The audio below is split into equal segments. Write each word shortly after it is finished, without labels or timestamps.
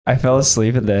I fell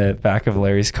asleep in the back of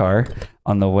Larry's car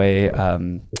on the way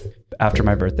after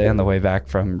my birthday on the way back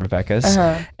from Rebecca's,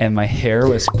 and my hair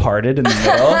was parted in the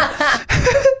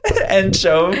middle. And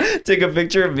Joe took a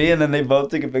picture of me, and then they both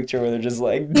took a picture where they're just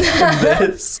like doing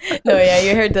this. No, yeah,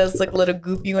 your hair does look a little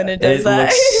goofy when it does that. It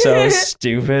looks so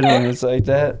stupid when it's like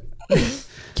that.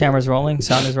 Camera's rolling.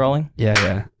 Sound is rolling.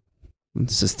 Yeah.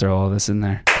 Let's just throw all this in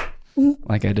there,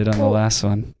 like I did on the last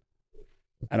one.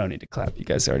 I don't need to clap. You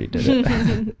guys already did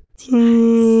it.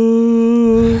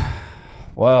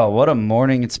 Wow, what a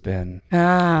morning it's been.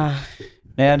 Nan,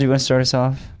 do you want to start us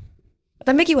off? I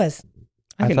thought Mickey was.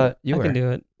 I thought you were. I can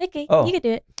do it. Okay, Oh. you can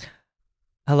do it.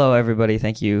 Hello, everybody.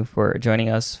 Thank you for joining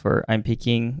us for I'm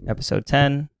Peaking, episode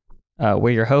 10. We're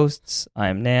your hosts.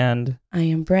 I'm Nand. I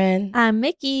am Bren. I'm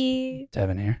Mickey.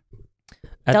 Devin here.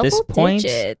 At this Double point,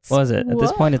 digits. what was it? At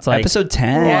this Whoa. point, it's like, Episode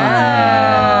 10.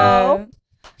 Wow.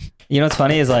 you know what's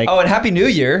funny is like, Oh, and Happy New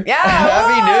Year. Yeah.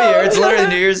 Happy New Year. It's literally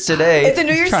New Year's today. It's a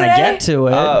New Year's trying today? to get to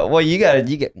it. Well, you gotta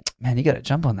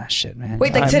jump on that shit, man.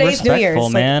 Wait, like I'm today's New Year's. respectful,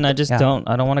 Like, man. I just Yeah. don't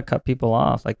want to cut people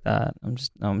off like that.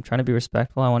 I'm trying to be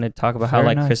respectful. I want to talk about how Fair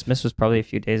like enough. Christmas was probably a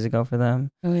few days ago for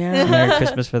them. oh, So yeah. Merry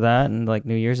Christmas for that, and like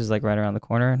New Year's is like right around the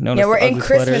corner. Known Yeah, as we're the in ugly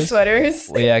Christmas sweaters, sweaters.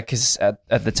 Well, yeah, because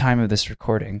at the time of this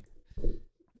recording,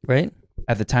 right?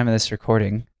 at the time of this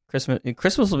recording,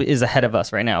 Christmas is ahead of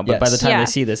us right now, but by Yes. the time Yeah. they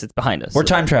see this, it's behind us. we're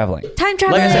time traveling. Time like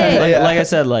traveling. I said, Yeah. like I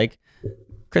said, like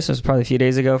Christmas was probably a few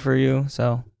days ago for you,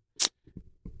 so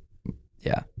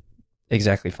Yeah,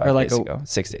 exactly 5 Or like days a- ago,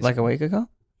 6 days, like a week ago.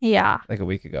 Yeah. like a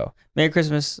week ago. Merry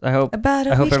Christmas. I hope About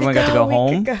a I hope week everyone got to ago, go week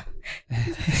home. ago.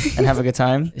 and have a good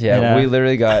time. Yeah, we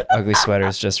literally got ugly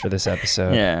sweaters just for this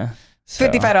episode. yeah. So.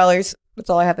 $55. That's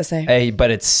all I have to say. Hey,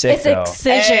 but it's sick It's though.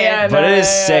 excision. Hey, But it is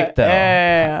sick though.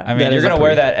 Yeah. I mean, That you're is a gonna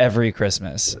wear pretty- that every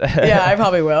Christmas. Yeah, I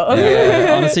probably will.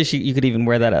 Yeah, honestly, you could even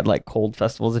wear that at like cold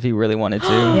festivals if you really wanted to.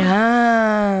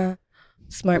 Yeah.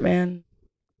 Smart man.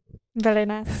 Very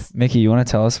nice. Mickey, you want to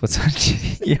tell us what's on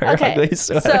your Okay, ugly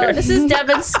so sweater? this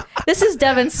is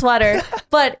Devin's sweater,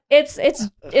 but it's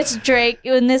Drake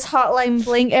in this Hotline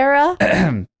Bling era.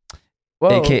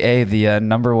 Whoa. AKA the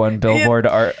 #1 Billboard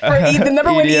art, the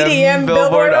number one EDM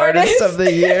Billboard artist. of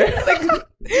the year.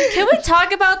 Can we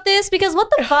talk about this? Because what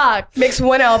the fuck? Makes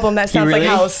one album that sounds really?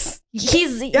 like house.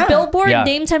 He's Yeah. Billboard Yeah.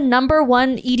 named him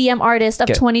 #1 EDM artist of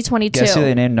Guess- 2022. Guess who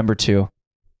they named #2?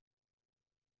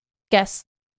 Guess.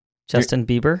 Justin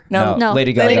Bieber. No. No.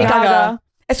 Lady Gaga. Lady Gaga. Gaga.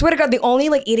 I swear to God, the only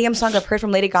like EDM song I've heard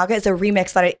from Lady Gaga is a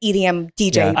remix that an EDM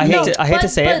DJ. Yeah. I No, hate to but-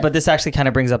 say it, but- but this actually kind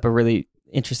of brings up a really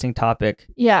interesting topic.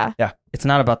 Yeah. It's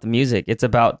not about the music. It's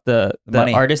about the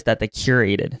Money. artist that they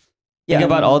curated. Yeah. Think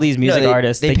about all these music they-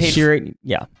 artists. they They paid curate.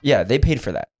 Yeah. Yeah, they paid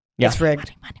for that. Yeah. It's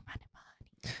rigged. Money.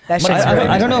 That Money's shit's rigged. rigged.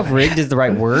 I don't know if rigged is the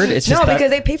right word. It's just No, that, because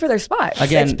they pay for their spot.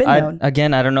 again, It's been known.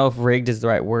 I don't know if rigged is the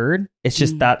right word. It's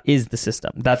just that is the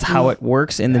system. That's how it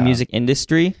works in the Yeah. music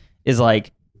industry. Is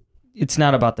like, it's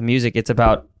not about the music. It's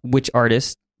about which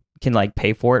artist can like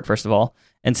pay for it. First of all,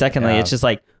 and secondly, Yeah. it's just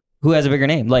like who has a bigger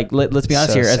name. Like let's be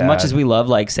honest So here. As much sad. as we love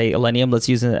like say Millennium, let's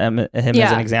use him as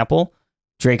Yeah. an example.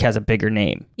 Drake has a bigger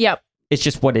name. Yep. It's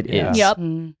just what it is. Yeah. Yep.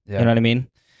 Mm. Yeah. You know what I mean?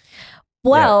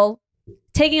 Well,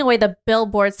 taking away the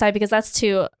Billboard side because that's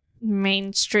too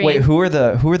mainstream. Wait, who are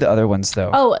the other ones though?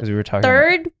 Oh, 'Cause we were talking.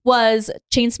 Third was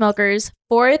Chainsmokers.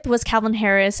 Fourth was Calvin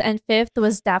Harris, and fifth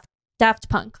was Daft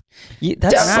Punk. Yeah,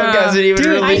 that's Daft Punk hasn't even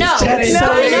Dude, released I know. anything. It's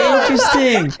so I know.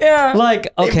 interesting. Yeah. Like,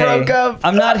 They okay, broke up.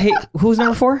 I'm not who's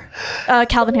number 4?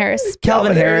 Calvin Harris.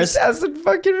 Calvin Harris. hasn't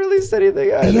fucking released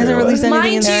anything. Either. He hasn't released anything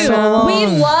Mind in you, so long. we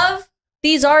love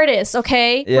these artists,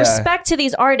 okay? Yeah. Respect to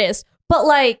these artists. But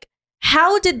like,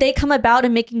 how did they come about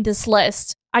in making this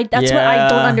list? That's what I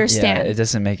don't Yeah. understand. Yeah, it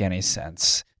doesn't make any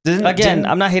sense. Again,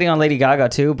 I'm not hating on Lady Gaga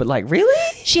too, but like, really?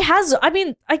 She has, I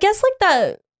mean, I guess like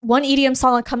the one EDM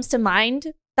song that comes to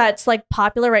mind that's like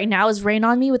popular right now is Rain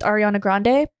on Me with Ariana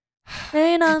Grande.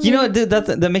 Rain on Me. You know, dude,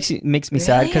 that makes me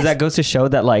sad because that goes to show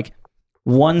that like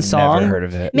one song Never heard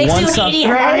of it. Makes one you an song-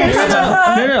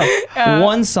 EDM. no.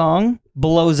 One song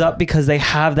blows up because they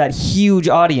have that huge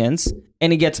audience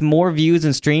and it gets more views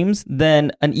and streams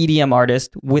than an EDM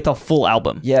artist with a full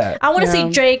album. Yeah. I want to see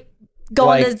Drake go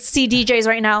on Like- the CDJs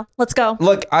right now. Let's go.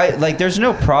 Look, there's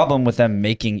no problem with them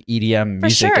making EDM For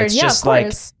music. sure. It's Yeah, just of like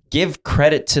course. give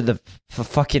credit to the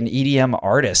fucking EDM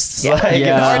artists. Yeah. Like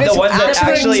Yeah. the ones that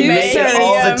Actually actually do make it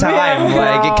all the EDM. time,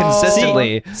 Yeah. like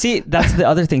consistently. See, that's the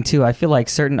other thing too. I feel like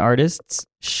certain artists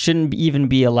shouldn't even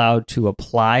be allowed to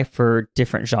apply for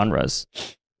different genres.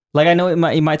 Like, I know it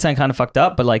might sound kind of fucked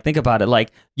up, but like, think about it.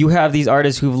 Like, you have these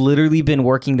artists who've literally been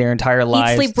working their entire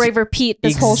lives. Eat, sleep, brave, repeat.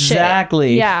 This whole shit.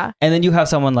 Exactly. Yeah. And then you have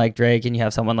someone like Drake, and you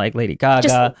have someone like Lady Gaga.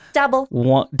 Just dabble.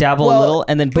 Dabble a little,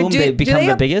 and then boom, they become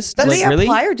the biggest. Do they really?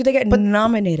 apply or do they get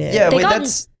nominated? Yeah, They wait, got-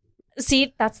 that's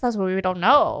See, that's what we don't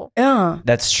know. Yeah.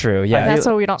 that's true. Yeah, That's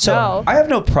what we don't so know. I have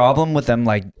no problem with them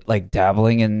like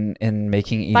dabbling in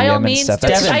making EDM By all and means, stuff.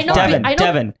 just- That's I know- fine.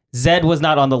 Devin, Zed was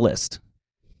not on the list.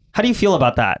 How do you feel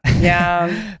about that?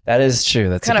 Yeah. That is true.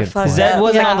 That's Kinda a good fucked point. Zed up.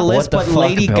 wasn't Yeah. on the list, What the but fuck,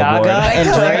 Lady Billboard? Gaga Like, and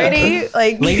Drake. Clarity,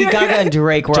 like Lady Gaga and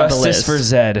Drake were on the Justice list. for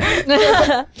Zed.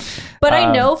 But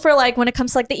I know for like when it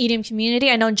comes to like the EDM community,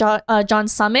 I know John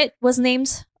Summit was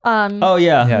named Oh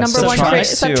yeah, Yeah, number one for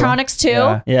Subtronics too. Subtronics too.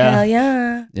 Yeah. yeah. hell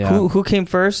yeah. Yeah. Who came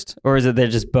first, or is it they're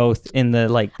just both in the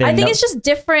like? I think it's just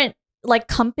different like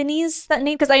companies that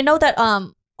name, because I know that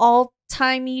All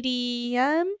Time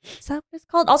EDM, is that what it's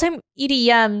called? All Time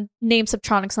EDM named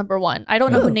Subtronics number one. I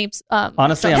don't know who names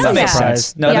Honestly, I'm Subtronics. not That makes surprised.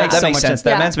 sense. No, Yeah. that So makes much sense. sense. That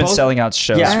Yeah. man's been Both- selling out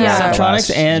shows. Yeah, for Yeah. the last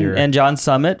Subtronics year. and John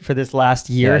Summit for this last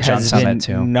year Yeah, John has Summit been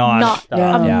too. non-stop.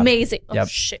 Yeah. amazing. Oh Yep.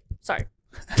 shit. Sorry.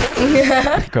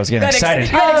 Girls getting excited.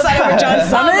 Got excited for John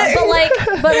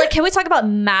Summit. but like, can we talk about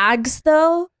Mags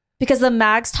though? Because the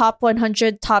Mags top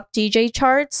 100 top DJ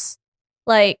charts,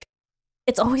 like,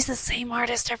 it's always the same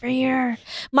artist every year.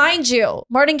 Mind you,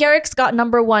 Martin Garrix got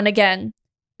number one again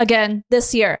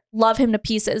this year. Love him to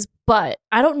pieces, but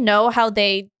I don't know how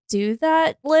they do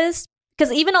that list,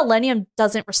 because even Millennium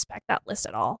doesn't respect that list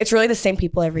at all. It's really the same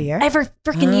people every year. Every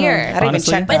freaking year. I didn't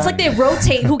Honestly, even check But it's like they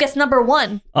rotate who gets number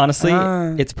one. Honestly,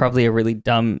 Ah. it's probably a really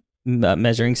dumb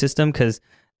measuring system. Because,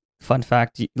 fun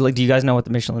fact, do you guys know what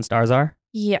the Michelin stars are?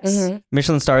 Yes. Mhm.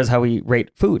 Michelin star is how we rate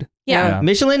food. Yeah. Yeah.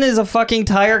 Michelin is a fucking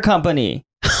tire company.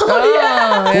 Oh,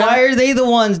 yeah. Why are they the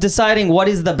ones deciding what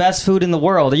is the best food in the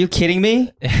world? Are you kidding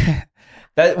me?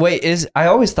 I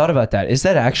always thought about that. Is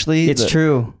that actually It's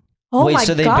true. Oh Wait, my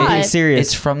so they god. Being serious.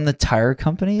 It's from the tire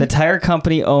company? The tire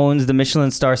company owns the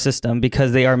Michelin star system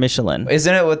because they are Michelin.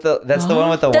 Isn't it with that's the one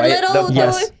with the The white little,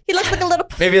 Yes. he looks like a little.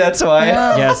 Maybe that's why.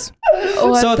 Yes.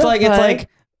 What So it's the like fuck?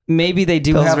 maybe they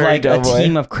do have Pillsbury like a Doughboy.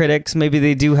 team of critics. Maybe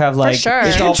they do have like sure.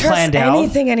 it's You all Can't trust planned out.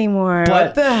 anything anymore. But-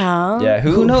 What the hell? Yeah,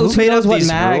 Who knows? Who made knows up what these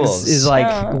Mags rules? is like?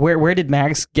 Yeah. Where did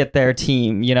Mags get their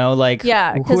team? You know, like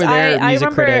Yeah, who because are their I music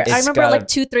remember critics? I It's remember gotta- like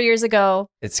 2-3 years ago.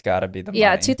 It's got to be the Yeah,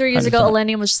 money. 2-3 years ago, 100%.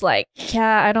 Millennium was just like,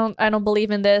 yeah, I don't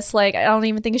believe in this. Like, I don't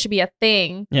even think it should be a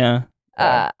thing. Yeah,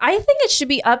 I think it should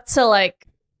be up to like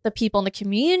the people in the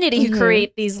community who Mhm.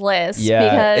 create these lists.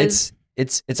 Yeah, because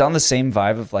it's on the same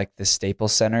vibe of like the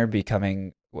Staples Center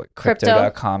becoming what Crypto?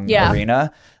 crypto.com Yeah.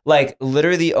 arena. Like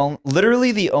literally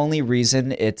the only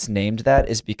reason it's named that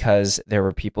is because there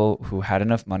were people who had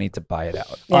enough money to buy it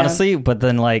out. Yeah. honestly. But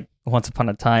then, like once upon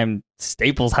a time,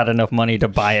 Staples had enough money to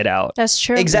buy it out. that's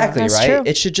true. Exactly, That's right? True.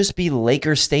 It should just be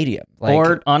Laker Stadium. Like,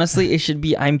 Or honestly, it should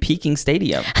be I'm Peaking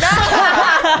Stadium.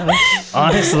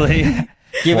 Honestly,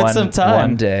 give it some time.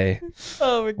 One day.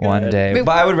 Oh my god. One day.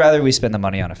 But I would rather we spend the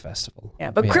money on a festival.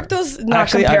 Yeah, but Yeah. crypto's not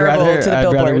Actually, I'd comparable rather to the I'd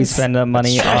rather we Billboard's. spend the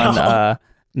money That's on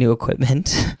new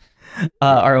equipment,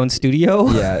 our own studio.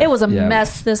 Yeah. It was a yeah.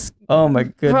 mess. This Oh my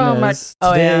goodness!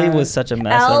 Oh, Today yeah. was such a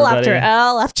mess. L everybody. after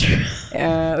L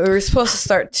after. We were supposed to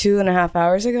start 2.5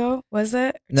 hours ago. Was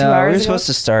it? 2 No, hours we were ago? supposed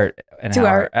to start an 2 hour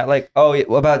hour- at like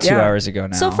about 2 Yeah. hours ago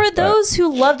now. So for but- those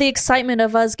who love the excitement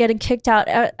of us getting kicked out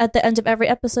at the end of every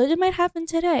episode, it might happen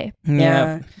today.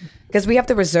 Yeah, because we have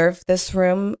to reserve this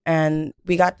room, and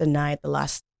we got denied the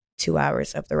last 2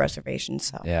 hours of the reservation.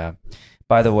 So Yeah.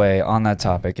 By the way, on that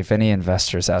topic, if any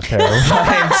investors out there are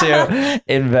wanting to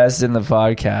invest in the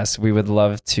podcast, we would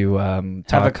love to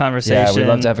Have a conversation. Yeah, we'd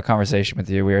love to have a conversation with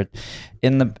you. We're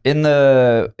in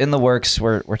the works.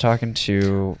 We're talking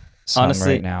to some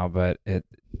Honestly, right now, but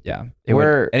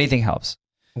we're- anything helps.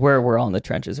 We're all in the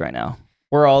trenches right now.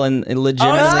 We're all in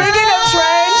legitimately. speaking of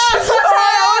trench,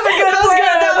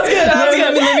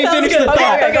 Let me finish the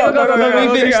thought.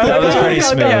 Let me finish the That was thought. pretty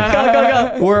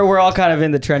smooth. We're all kind of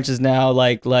in the trenches now.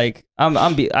 Like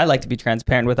I like to be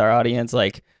transparent with our audience.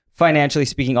 Like financially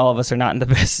speaking, all of us are not in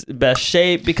the best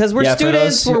shape because we're Yeah,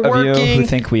 students. for those We're of you working. who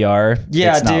think we are,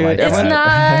 Yeah, it's not dude, like It's that.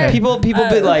 not. people be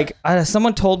like,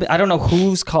 someone told me, I don't know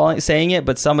who's saying it,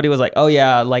 but somebody was like, oh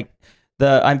yeah, like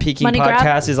the I'm Peaking Money grab?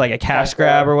 podcast is like a cash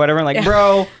grab or whatever. And like,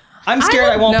 bro, I'm scared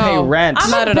I won't pay No. rent.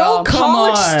 I'm Not a at all. broke Come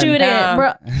college on. student. Yeah.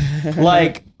 Bro.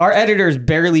 Like our editor's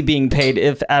barely being paid,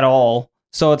 if at all.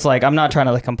 So it's like I'm not trying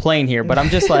to like complain here, but I'm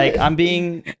just like I'm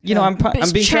being, I'm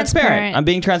being transparent. I'm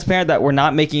being transparent that we're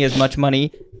not making as much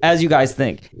money as you guys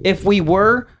think. If we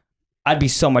were, I'd be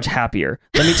so much happier.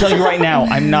 Let me tell you right now,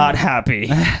 I'm not happy.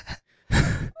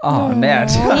 Oh man.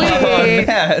 Oh,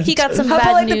 man. He got some How bad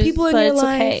about like news, the people in but your it's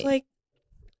life? okay. Like,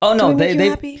 Oh no, do we make they you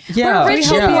happy? yeah. We're Do we rich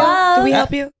help in you? love. Do we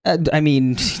help you? I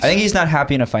mean, I think he's not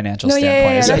happy in a financial No,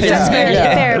 yeah, yeah, standpoint. yeah, That's Yeah. fair.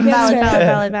 Yeah. Fair.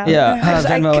 Valid. yeah, I just-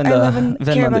 Venmo in I love and the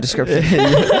care Venmo in the about description.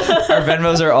 Our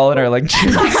Venmos are all in our link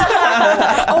trees.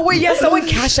 Oh wait, yeah, someone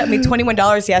cashed at me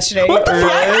 $21 yesterday. What the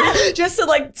fuck? Just to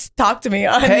like talk to me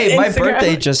on Hey, my Instagram.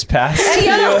 birthday just passed. Hey, do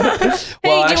you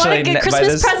want to ne- get by Christmas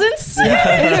this- presents?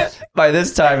 Yeah. By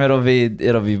this time, it'll be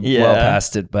Yeah. well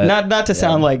past it. But Not to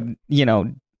sound like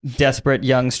desperate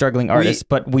young struggling artists,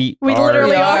 but we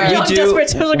literally are. We young, do. desperate,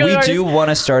 struggling We artists. do want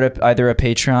to start either a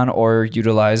Patreon or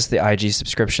utilize the IG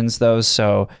subscriptions, though.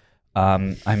 So,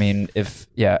 I mean,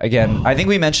 again, I think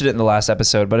we mentioned it in the last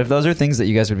episode, but if those are things that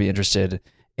you guys would be interested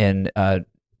in,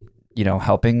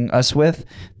 helping us with,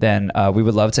 then we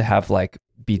would love to have like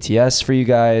BTS for you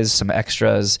guys, some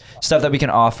extras, stuff that we can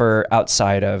offer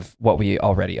outside of what we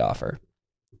already offer.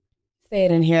 Say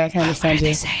it in here. I can understand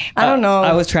you. I don't know.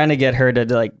 I was trying to get her to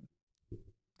like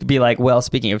be like, well,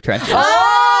 speaking of trenches.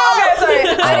 Oh, okay, sorry.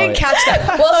 I didn't wait. catch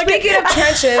that. Well, speaking of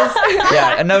trenches.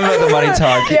 Yeah, enough about the money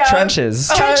talk. Yeah. Trenches.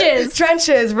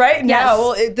 Trenches, right now. Yes.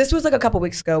 Well, this was like a couple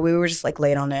weeks ago. We were just like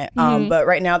late on it. But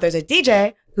right now there's a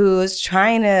DJ who's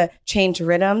trying to change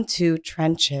rhythm to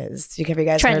trenches. Have you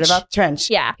guys heard Trench. about trench?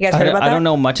 Yeah. You guys heard about that? I don't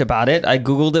know much about it. I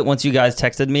Googled it once you guys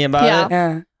texted me about Yeah. it.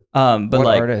 Yeah. But What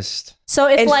like, artist? So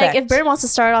if Infect. if Baron wants to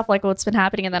start off like what's been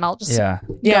happening, and then I'll just Yeah.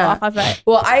 go off of it.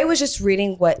 Well, I was just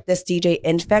reading what this DJ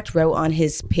Infect wrote on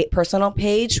his personal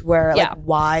page, where Yeah. like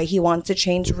why he wants to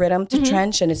change rhythm to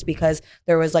trench, and it's because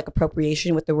there was like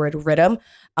appropriation with the word rhythm,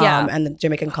 Yeah. and the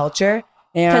Jamaican culture.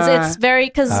 Because Yeah. it's very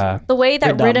the way that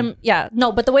you're dumb. rhythm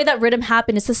but the way that rhythm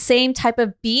happened is the same type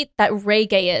of beat that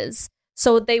reggae is.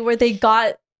 So they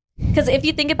got, because if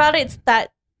you think about it, it's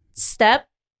that step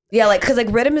Yeah, like because like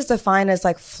rhythm is defined as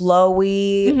like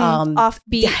flowy,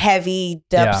 offbeat. heavy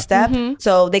dubstep. Mhm.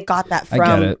 So they got that I get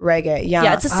from it. reggae. Yeah,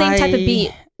 Yeah, it's the same type of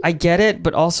beat. I get it,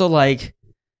 but also like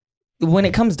when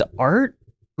it comes to art,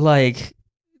 like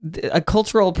a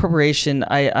cultural appropriation,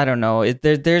 I don't know.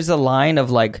 There's a line of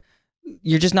like,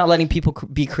 you're just not letting people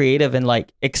be creative and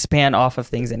like expand off of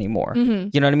things anymore.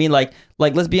 Mhm. You know what I mean? Like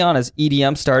let's be honest,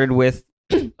 EDM started with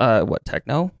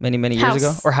techno many years House.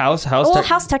 ago, or house Well,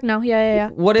 house techno. Yeah.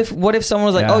 What if someone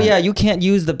was like, Yeah. oh yeah, you can't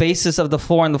use the basis of the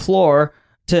floor on the floor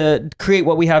to create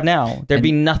what we have now? There'd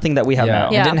be nothing that we have now.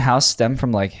 And Yeah. didn't house stem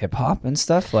from like hip hop and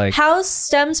stuff? Like House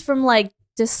stems from like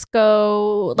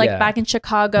disco, like Yeah. back in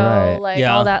Chicago, Right. like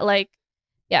Yeah. all that, like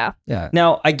yeah, yeah.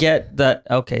 Now I get that.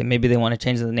 Okay, maybe they want to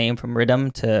change the name from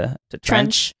rhythm to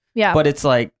trench, yeah. but it's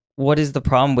like, what is the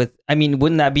problem with? I mean,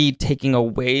 wouldn't that be taking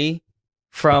away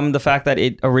from the fact that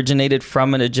it originated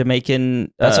from a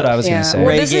Jamaican? That's what I was Yeah. gonna say.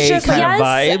 Well, this is reggae just kind like- of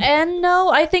yes vibe. and no.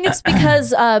 I think it's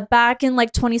because back in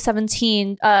like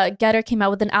 2017, Getter came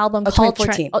out with an album Oh, called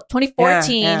 2014.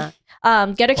 2014. Yeah,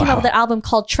 Getter came out Wow. with an album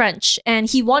called Trench, and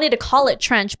he wanted to call it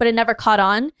Trench, but it never caught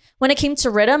on. When it came to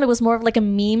rhythm, it was more of like a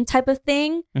meme type of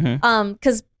thing. Mhm.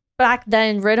 Because back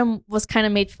then rhythm was kind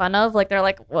of made fun of. Like they're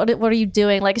like, what are you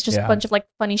doing? Like it's just Yeah. a bunch of like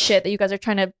funny shit that you guys are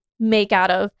trying to make out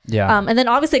of. Yeah. And then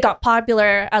obviously it got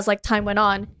popular as like time went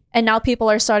on. And now people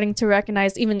are starting to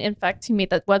recognize, even in fact, he made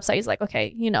that website. He's like,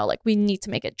 okay, like we need to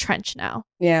make it Trench now.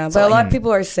 Yeah, but So, a lot like- of people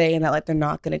are saying that like they're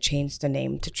not going to change the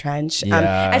name to trench.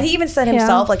 Yeah. And he even said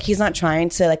himself like he's not trying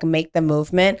to like make the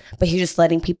movement, but he's just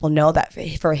letting people know that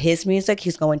for his music,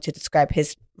 he's going to describe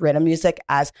his rhythm music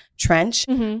as trench.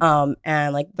 Mhm.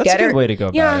 And like That's Getter, a good way to go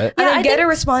about yeah, it. and Yeah, then I Getter think-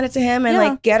 responded to him, and Yeah.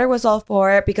 like Getter was all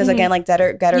for it because Mhm. again, like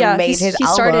Getter made his he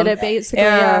album. started it basically.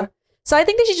 Yeah. Yeah. So I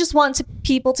think that you just want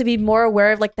people to be more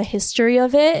aware of like the history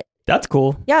of it. That's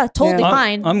cool. Yeah, totally Yeah.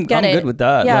 fine. I'm Get it. good with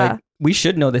that. Yeah. Like, we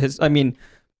should know the history.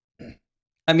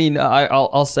 I mean,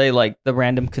 I'll say like the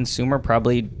random consumer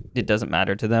probably it doesn't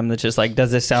matter to them. It's just like,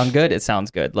 does this sound good? It sounds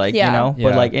good. Like Yeah. But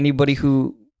Yeah. like anybody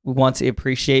who wants to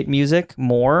appreciate music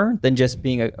more than just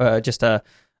being a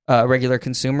regular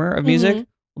consumer of music, Mhm.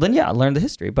 then yeah, learn the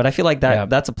history. But I feel like Yeah.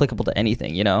 that's applicable to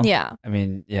anything. Yeah. I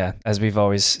mean, yeah, as we've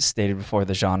always stated before,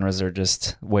 the genres are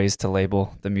just ways to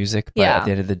label the music. But Yeah. at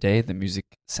the end of the day, the music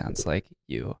sounds like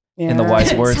you. Yeah. In the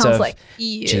wise words Sounds of like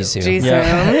you. Jisoo. Jisoo.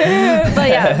 Yeah. But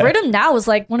yeah, rhythm now is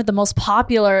like one of the most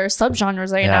popular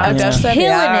subgenres right Yeah. now. Oh, It's dubstep, killing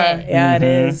yeah. it. Yeah, it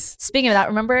Mhm. is. Speaking of that,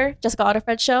 remember Jessica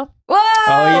Otterfred's show? Whoa!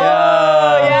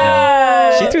 yeah.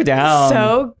 Yeah. She threw down.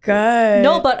 So good.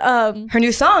 No, but her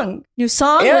new song. new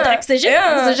song Yeah. with Excision.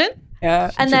 Yeah. Excision.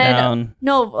 Yeah. And Threw then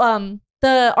down.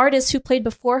 the artist who played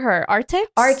before her, Arctic.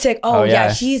 Arctic. Oh, Oh, yeah.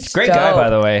 yeah. He's Great dope. guy, by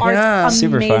the way. Yeah.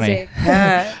 Super funny.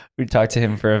 Yeah. We talked to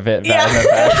him for a bit back in the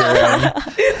back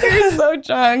room. We were so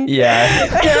drunk. Yeah.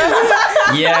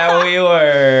 Yeah, we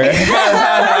were.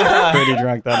 Pretty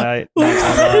drunk that night.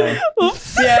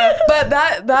 Oops. Yeah, but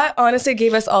that honestly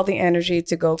gave us all the energy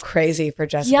to go crazy for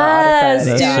Jessica. Yes,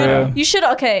 Autofred. dude. That's true. You should.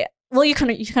 Okay. Well, you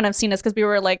couldn't have seen us because we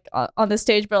were like on the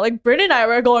stage, but like Britt and I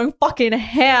were going fucking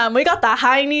ham. We got the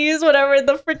high knees, whatever,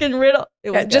 the freaking riddle.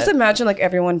 It was Just good. imagine like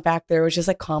everyone back there was just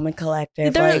like calm and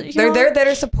collective. They're, Like you they're know- there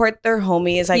to support their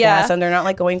homies, I Yeah. guess, and they're not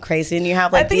like going crazy. And you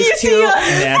have like think these you two. see us.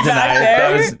 Ned and back I.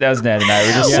 there. That was Ned and I.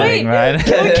 We're just Wait, sitting,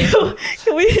 right?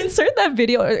 Can we insert that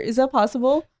video? Is that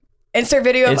possible? Insert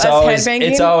video of It's us always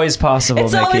headbanging. it's always possible,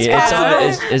 It's Nikki. always It's possible.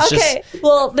 it's just Okay.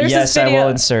 Well, there's yes, this video. I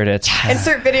will insert it.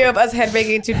 Insert video of us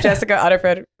headbanging to Jessica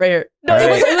Autofred right here. No, All it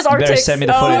was right. it was You our better takes. send me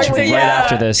the footage Oh, right yeah.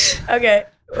 after this. Okay,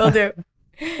 we'll do.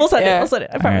 We'll send Yeah. it. We'll send it.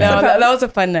 I All promise. right. I No, promise. that was a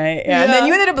fun night. Yeah. And then Yeah.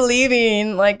 you ended up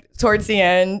leaving like towards the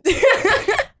end.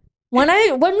 When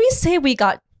we say we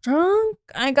got drunk,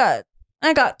 I got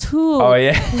two. Oh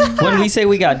yeah, When we say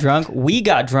we got drunk,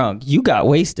 you got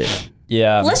wasted.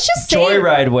 yeah. Let's just say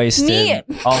Joyride wasted. me-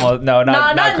 Almost no,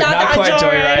 not quite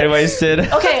joyride wasted.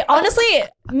 Okay, honestly,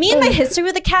 me and my history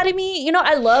with Academy,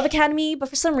 I love Academy, but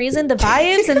for some reason the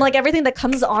vibes and like everything that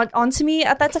comes onto me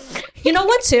at that time. You know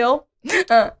what too?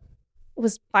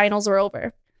 Was finals were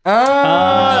over.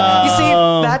 You see,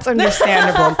 that's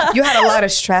understandable. You had a lot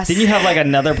of stress. Didn't you have like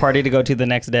another party to go to the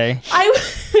next day?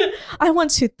 I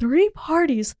went to 3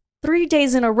 parties 3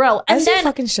 days in a row. And As you then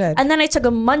fucking should. and then I took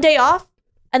a Monday off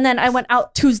and then I went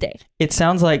out Tuesday. It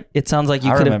sounds like you I could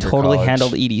have remember totally college.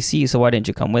 handled EDC. So why didn't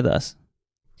you come with us?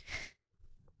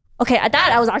 Okay, at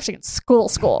that I was actually in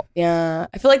school. Yeah,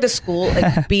 I feel like the school,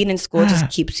 like being in school, just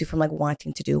keeps you from like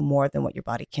wanting to do more than what your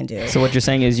body can do. So what you're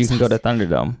saying is you can go to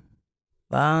Thunderdome.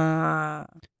 Ah,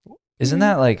 Isn't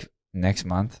that like next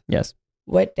month? Yes.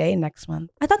 what day next month?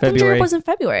 I thought February. Thunder was in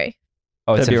February.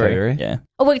 Oh, it's in February. Yeah.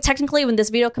 Oh wait, technically when this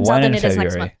video comes out, One then in it is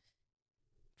next February.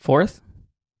 month. 4th?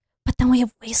 But then we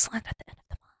have Wasteland at the end of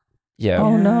the Yeah.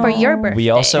 Oh, no. month for your birthday. We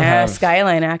also Yeah, have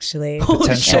Skyline actually.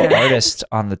 potential shit. artist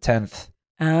on the 10th.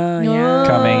 Oh yeah.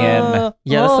 Coming in.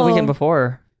 Yeah, that's the weekend Oh.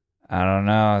 before. I don't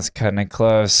know. It's cutting it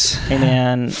close. Hey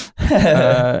man,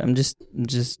 I'm just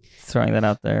throwing that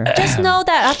out there. Just know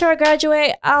that after I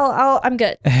graduate, I'm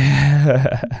good.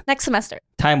 Next semester.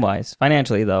 Time wise,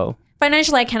 financially though.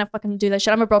 Financially, I can't fucking do that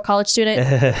shit. I'm a broke college student.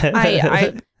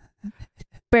 I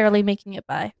barely making it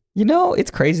by. You know,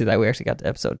 it's crazy that we actually got to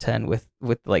episode 10 with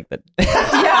like the.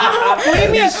 Yeah. What do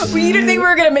you mean? You didn't think we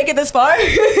were gonna make it this far? No.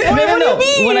 What do you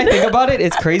mean? When I think about it,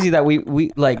 it's crazy that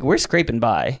we're scraping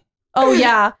by. Oh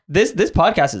yeah, This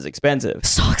podcast is expensive.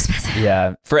 so expensive.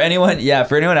 Yeah. For anyone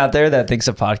out there that thinks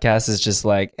a podcast is just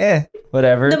like,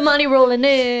 whatever. The money rolling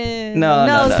in. No,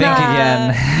 it's no. Think not.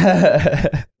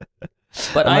 again.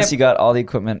 But Unless you got all the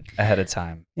equipment ahead of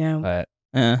time. Yeah. But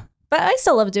But I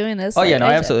still love doing this. Oh yeah, no,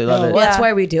 I I absolutely love it. Well, that's Yeah.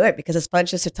 why we do it, because it's fun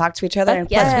just to talk to each other. And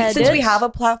plus, Yeah, since it we is. have a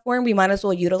platform, we might as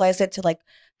well utilize it to like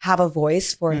have a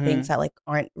voice for Mhm. things that like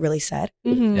aren't really said.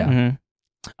 Mhm. Yeah. Mhm.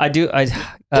 I do.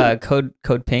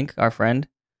 Code Pink, our friend.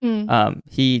 Mm.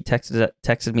 He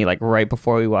texted me like right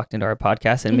before we walked into our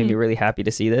podcast, and it made me really happy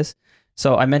to see this.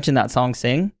 So I mentioned that song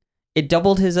 "Sing." It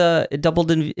doubled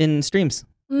in streams.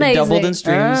 Amazing. It doubled in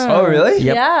streams. Oh, really?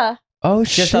 Yep. Yeah. Oh,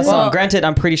 Just that song. Granted,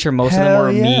 I'm pretty sure most of them Hell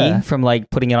were yeah. me from like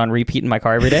putting it on repeat in my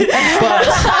car every day. But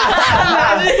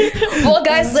Well,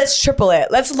 guys, let's triple it.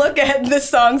 Let's look at this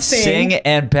song Sing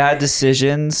and Bad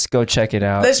Decisions. Go check it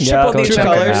out. Let's yeah, triple go these True check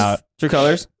numbers. them Colors. out. True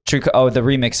Colors. The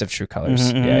remix of True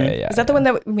Colors. Mhm, Yeah. Is that the one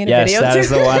that we made a Yes, video that to? is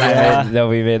the one Yeah. that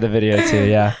we made the video to.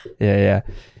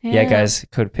 Yeah, guys,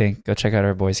 Code Pink. Go check out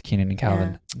our boys Keenan and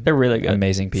Calvin. They're really good.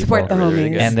 Amazing people. Support the Really, really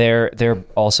homies. good. And they're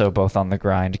also both on the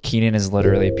grind. Keenan is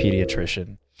literally a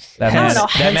pediatrician. That I man, don't know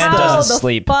that man How doesn't the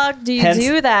sleep. fuck do you Hence-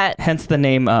 do that? Hence the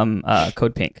name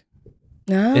Code Pink.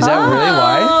 No. Is that really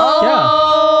why?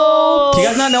 Oh. Do you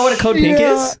guys not know what a Code Pink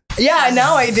is? Yeah,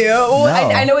 now I do. Well,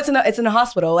 No. I know it's in a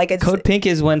hospital. Like it's Code Pink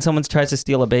is when someone tries to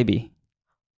steal a baby.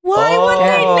 Why would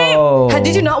they name? Oh.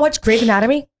 Did you not watch Grey's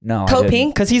Anatomy? No, I Code didn't.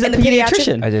 Pink? Because he's a And the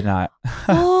pediatrician? pediatrician. I did not.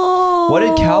 Oh.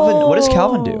 What does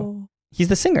Calvin do? He's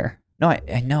the singer. No,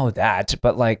 I know that,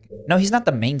 but like, no, he's not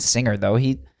the main singer though.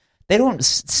 They don't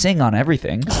sing on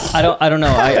everything. I don't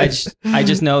know. I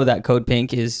just know that Code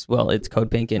Pink is, well, it's Code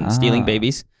Pink and stealing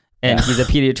babies. And he's a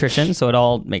pediatrician, so it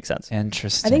all makes sense.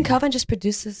 Interesting. I think Calvin just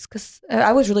produces because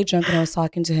I was really drunk when I was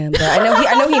talking to him. But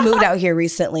I know he moved out here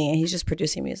recently and he's just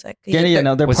producing music.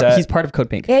 No, he's part of Code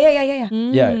Pink. Yeah. Yeah,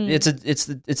 Mm. it's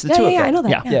the Yeah, two yeah, of yeah, them. I know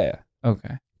that. Yeah. Yeah.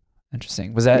 Okay.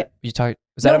 Interesting. Was that you talked?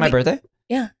 Was that No, on my we- birthday?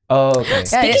 Yeah. Oh, okay.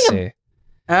 Speaking I of- see.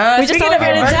 We just speaking of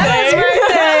celebrated your Devin's birthday.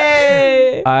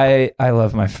 birthday. say. I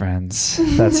love my friends.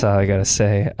 That's all I gotta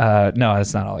say. No,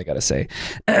 that's not all I gotta say.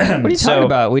 What are you talking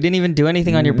about? We didn't even do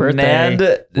anything on your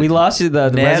birthday. We lost you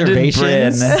the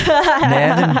reservations.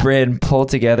 Nand and Bryn pulled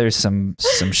together some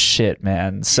shit,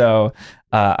 man. So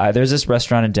there's this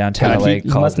restaurant in downtown LA he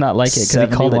called must not like it because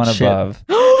he called it shit. Above.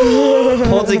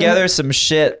 Pulled together some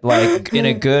shit like in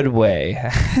a good way.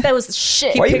 That was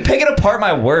shit. Why are you picking apart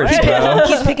my words, bro?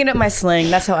 He's picking up my slang.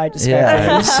 That's how I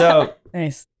describe it. So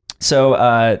Nice. So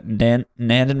Nand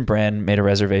and Bryn made a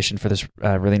reservation for this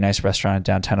really nice restaurant in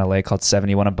downtown LA called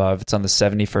 71 Above. It's on the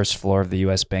 71st floor of the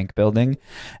US Bank building.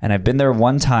 And I've been there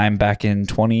one time back in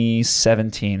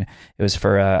 2017. It was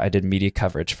for, I did media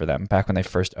coverage for them back when they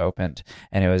first opened.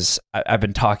 And I've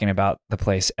been talking about the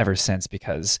place ever since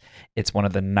because it's one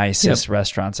of the nicest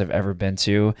restaurants I've ever been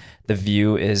to. The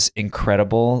view is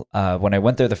incredible. When I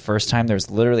went there the first time, there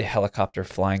was literally a helicopter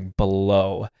flying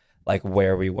below like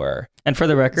where we were. And for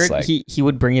the record, like, he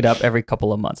would bring it up every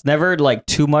couple of months. Never like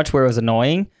too much where it was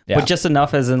annoying, but just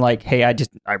enough as in like, hey, I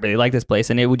really like this place.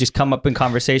 And it would just come up in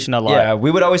conversation a lot. Yeah, we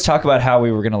would always talk about how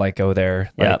we were going to like go there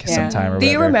like sometime or Do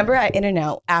you whatever. remember at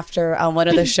In-N-Out after one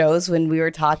of the shows when we were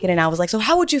talking and I was like, so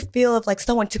how would you feel if like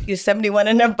someone took you 71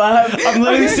 and above? I'm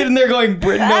literally sitting there going,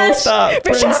 Bryn, no, stop.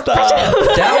 Bryn, stop.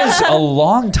 That was a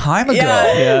long time ago.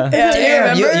 Yeah.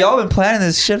 Damn, y'all been planning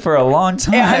this shit for a long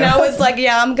time. Yeah, and I was like,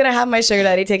 I'm going to have my sugar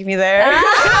daddy take me there. And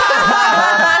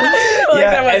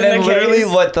then literally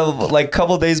the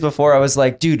couple days before I was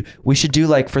like, dude, we should do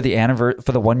like for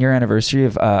the 1 year anniversary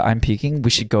of I'm Peaking, we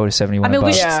should go to 71 I mean, above.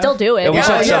 we should still do it. Yeah, we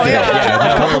should still do it.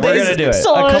 Yeah, we're gonna do it. A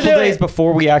couple days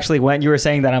before we actually went, you were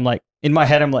saying that. I'm like, in my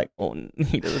head, I'm like, oh,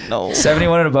 he doesn't know.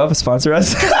 71 and above, sponsor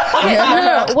us. Okay,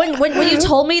 no. When you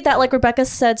told me that like Rebecca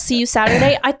said, see you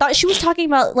Saturday, I thought she was talking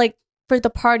about like for the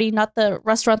party, not the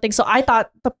restaurant thing. So I thought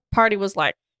the party was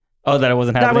like, oh, that it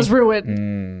wasn't happening. that was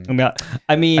ruined.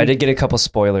 I mean, I did get a couple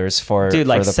spoilers for dude,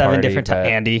 like for the 7 party, different times.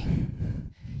 Andy.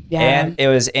 Yeah. And it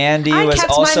was Andy. I It was kept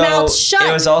my also mouth shut.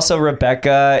 It was also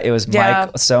Rebecca. It was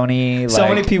Mike, Sony. So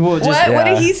many people just. What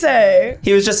did he say?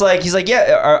 He was just like, he's like,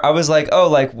 yeah. I was like, oh,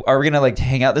 like, are we gonna like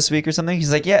hang out this week or something?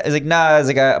 He's like, yeah. He's like, nah. I was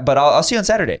like, but I'll see you on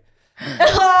Saturday.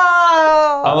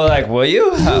 Oh. I'm like, will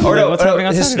you? Or no, what's happening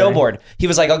on his Saturday? snowboard. He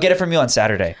was like, I'll get it from you on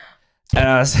Saturday. And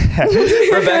I was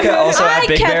Rebecca also I at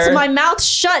Big kept Bear. my mouth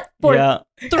shut for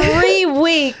 3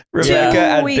 weeks. Rebecca 2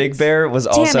 at weeks. Big Bear was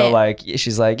Damn also it. like,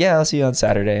 she's like, yeah, I'll see you on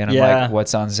Saturday. And I'm Yeah. like,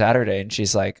 what's on Saturday? And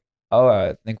she's like, oh,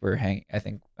 I think we're hanging. I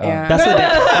think. That's the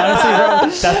honestly, bro,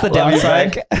 that's the Love you,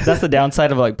 downside. Mike. That's the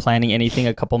downside of like planning anything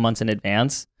a couple months in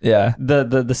advance. Yeah.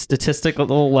 The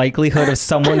statistical likelihood of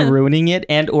someone ruining it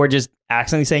and or just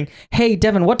accidentally saying, "Hey,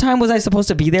 Devin, what time was I supposed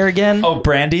to be there again?" Oh,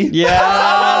 Brandy.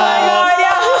 Yeah.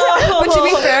 But to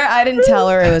be fair, I didn't tell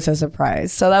her it was a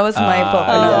surprise. So that was my fault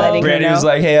for not letting Brandy her know. was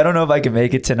like, hey, I don't know if I can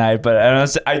make it tonight, but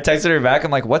I texted her back. I'm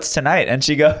like, what's tonight? And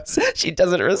she goes, she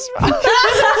doesn't respond.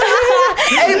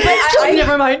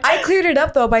 Never mind. I cleared it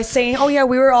up though by saying, "Oh yeah,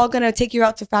 we were all gonna take you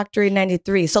out to Factory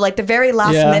 93." So like the very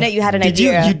last minute, you had an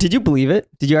idea. Did you believe it?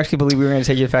 Did you actually believe we were going to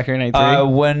take you to Factory 93?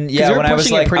 When you were I was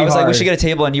pushing it like, pretty we hard. should get a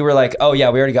table, and you were like, oh yeah,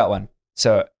 we already got one.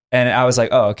 So, and I was like,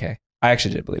 oh okay, I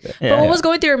actually did believe it. Yeah. But what was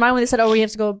going through your mind when they said, "Oh, we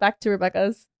have to go back to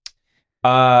Rebecca's"?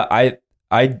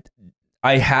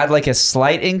 I had like a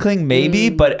slight inkling, maybe,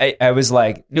 but I was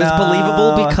like, It was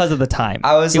believable because of the time.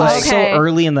 I was it was like, so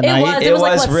early in the night. It was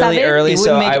like, what, really 7? early, It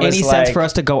so wouldn't I make was any like, sense for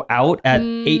us to go out at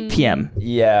 8 p.m.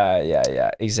 Yeah,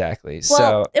 exactly. Well,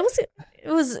 So it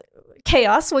was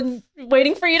chaos when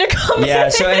waiting for you to come. yeah.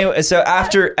 in. So anyway, so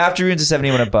after we went to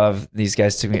 71 Above, these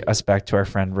guys took us back to our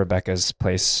friend Rebecca's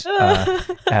place,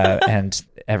 and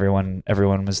everyone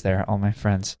was there, all my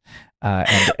friends. And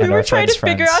we were our trying to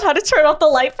friends. figure out how to turn off the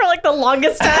light for like the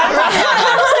longest time.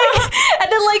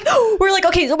 And then like we're like,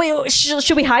 okay, so wait,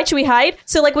 should we hide? Should we hide?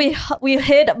 So like we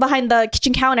hid behind the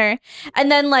kitchen counter,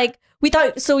 and then like we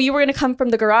thought so you were gonna come from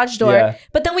the garage door, Yeah.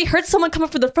 but then we heard someone come up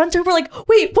from the front door. We're like,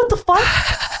 wait, what the fuck?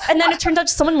 And then it turned out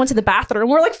someone went to the bathroom.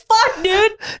 We're like, fuck,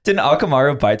 dude. Didn't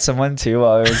Akamaru bite someone too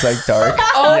while it was like dark?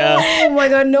 Oh my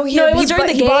god, no! it was during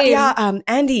the game.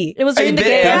 Andy. It was during the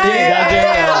game.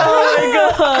 Oh my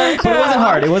god! But it wasn't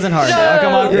hard. It wasn't hard.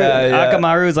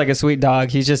 Akamaru is like a sweet dog.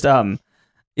 He's just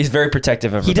He's very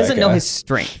protective of he doesn't Rebecca. know his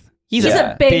strength. He's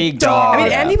a big dog. I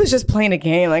mean, Yeah. Andy was just playing a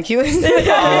game. Like he was. Oh,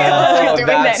 doing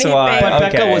that's anything. why. But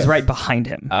Becca Okay. was right behind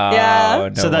him. Yeah.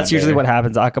 No So that's wonder. usually what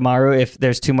happens. Akamaru, if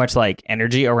there's too much like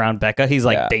energy around Becca, he's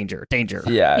like Yeah. danger.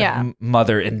 Yeah. Yeah.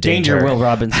 Mother in danger. Danger, Will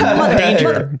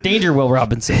Robinson. danger, Will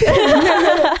Robinson.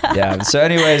 Yeah. So,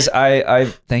 anyways, I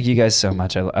thank you guys so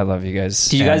much. I love you guys.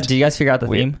 Did you guys figure out the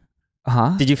theme?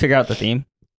 Huh? Did you figure out the theme?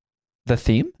 The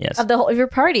theme? Yes. Of your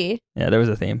party. Yeah, there was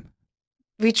a theme.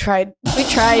 We tried.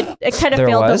 It kind of There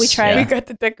failed, but we was? tried. We got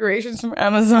the decorations from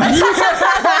Amazon.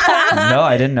 No,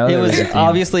 I didn't know It there was a theme.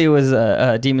 obviously it was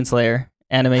a Demon Slayer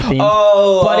anime theme.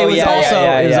 Oh, But it was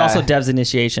yeah, it was yeah. also Dev's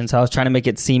initiation, so I was trying to make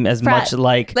it seem as Frat. much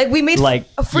like we made your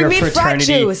frat fraternity.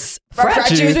 juice. Frat Frat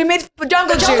juice. juice. We made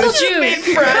jungle juice.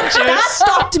 That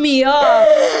stopped me up.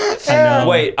 I know.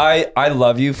 Wait, I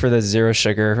love you for the zero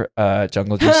sugar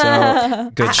jungle juice.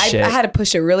 Though. Good shit. I had to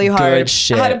push it really hard. Good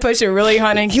shit. I had to push it really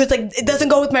hard, and he was like, "It doesn't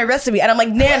go with my recipe," and I'm like,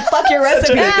 "Nan, fuck your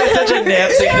recipe." That's such a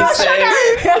Nan thing to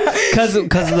say.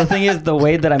 Because the thing is, the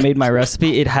way that I made my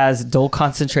recipe, it has dole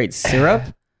concentrate syrup.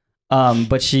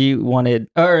 But she wanted,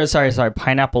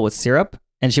 pineapple with syrup,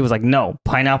 and she was like, no,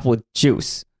 pineapple with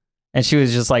juice. And she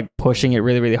was just like pushing it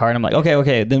really, really hard. I'm like,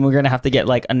 okay, then we're gonna have to get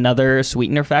like another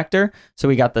sweetener factor. So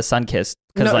we got the Sunkist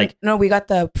because no, we got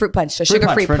the fruit punch, the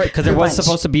sugar-free fruit because there was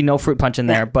supposed to be no fruit punch in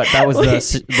there, but that was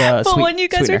the But when you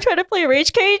guys sweetener. were trying to play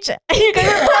Rage Cage, and you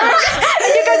guys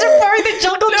are pouring the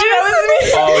jungle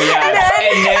juice. Oh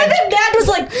yeah. And then Dad was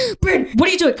like, "Bryn, what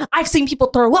are you doing? I've seen people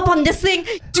throw up on this thing.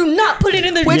 Do not put it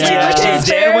in the Which is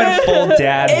Dan went full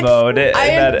dad mode.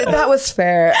 That was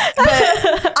fair, but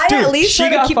I Dude, at least she tried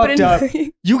to got keep fucked it in. up.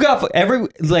 You got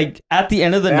at the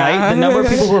end of the night, the number of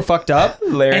people who were fucked up.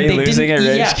 Larry and they losing didn't,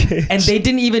 at Rage Cage. and they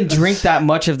didn't even drink that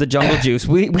much of the jungle juice.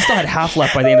 We still had half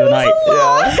left by the end of the night.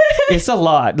 Yeah. It's a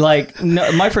lot. Like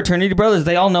my fraternity brothers,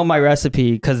 they all know my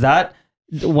recipe because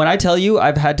when I tell you,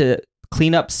 I've had to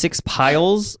clean up 6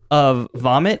 piles of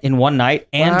vomit in one night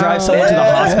and drive someone to the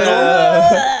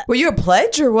hospital. Were you a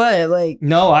pledge or what? Like,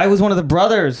 No, I was one of the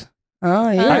brothers oh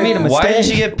yeah, I made a mistake. Why did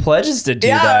you get pledges to do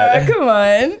yeah, that? come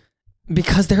on.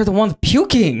 because they're the ones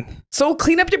puking. So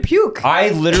clean up your puke. I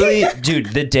literally, dude,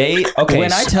 the day. Okay,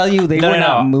 When I tell you they No, were no,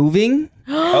 not no. moving.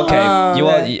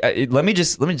 Okay, let me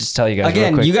just tell you guys real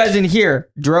Again, quick. you guys in here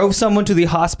drove someone to the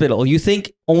hospital. You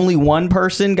think only one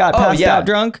person got passed out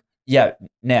drunk? Yeah,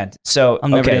 Nan. So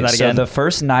I'm never doing that so again. the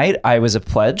first night I was a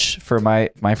pledge for my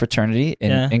fraternity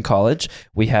in college.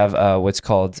 We have what's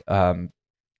called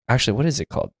actually, what is it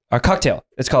called? A cocktail.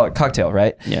 It's called a cocktail,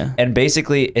 right? Yeah. And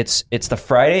basically, it's the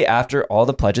Friday after all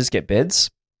the pledges get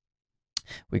bids.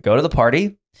 We go to the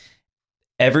party.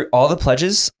 All the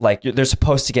pledges, like they're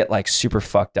supposed to get like super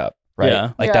fucked up, right?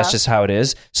 Yeah. Like that's just how it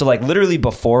is. So like literally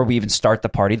before we even start the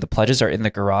party, the pledges are in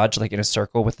the garage, like in a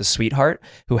circle with the sweetheart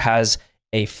who has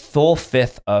a full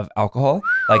 5th of alcohol,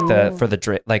 like for the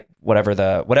drink, like whatever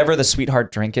the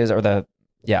sweetheart drink is, or the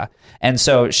And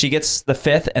so she gets the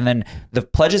 5th, and then the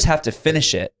pledges have to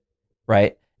finish it,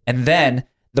 right? And then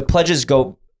the pledges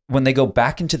when they go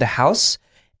back into the house,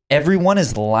 everyone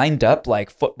is lined up like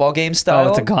football game style. Oh,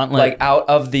 it's a gauntlet. Like out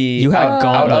of the gauntlet.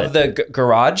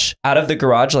 out of the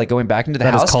garage, like going back into the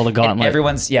house. That is called a gauntlet.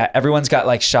 And everyone's got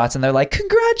like shots, and they're like,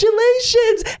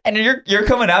 "Congratulations!" And you're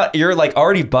coming out, you're like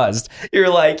already buzzed. You're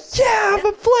like, "Yeah, I'm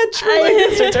a pledge for like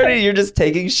this fraternity." You're just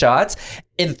taking shots.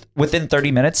 Within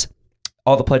 30 minutes,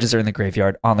 all the pledges are in the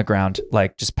graveyard on the ground,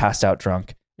 like just passed out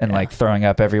drunk and like throwing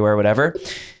up everywhere, whatever.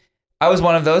 I was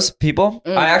one of those people.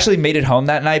 I actually made it home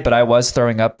that night, but I was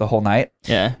throwing up the whole night.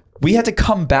 Yeah. We had to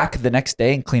come back the next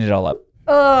day and clean it all up.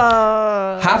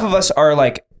 Oh. Half of us are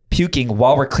like puking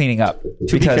while we're cleaning up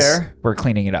To be fair, we're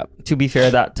cleaning it up. To be fair,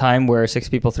 that time where 6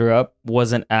 people threw up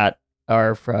wasn't at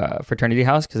our fraternity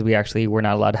house because we actually were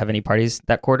not allowed to have any parties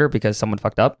that quarter because someone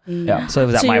fucked up. Yeah. So it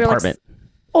was at So my you were, like, apartment.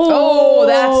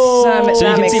 That's So you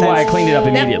that can makes see why I sense. cleaned it up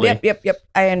immediately. Yep.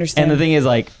 I understand. And the thing is,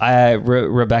 like,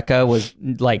 Rebecca was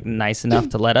like nice enough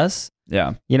to let us,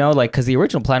 Yeah. you know, like, because the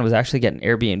original plan was actually get an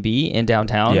Airbnb in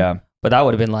downtown. Yeah. But that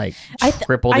would have been like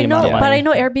triple the I know, amount of money. but I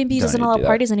know Airbnb Don't doesn't need to allow do that.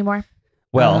 parties anymore.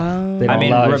 Well, they I don't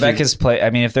mean, allow it if Rebecca's place. I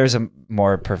mean, if there's a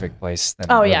more perfect place than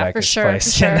Oh, yeah, for Rebecca's sure,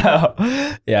 place, for sure. you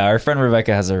know? Yeah, our friend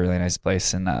Rebecca has a really nice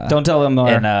place in Don't tell them more.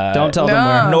 Don't tell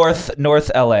them more.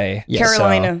 North LA, Yeah,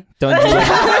 Carolina. Don't do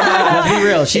Let's be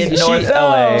real. In North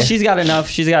LA. She's got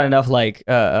enough like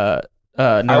I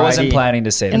wasn't planning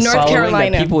to say In this. North following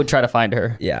Carolina. that people would try to find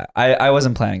her. Yeah, I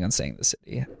wasn't planning on saying the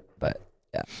city, but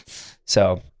yeah.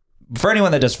 So for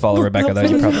anyone that does follow Rebecca, though,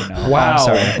 you probably know. Wow, I'm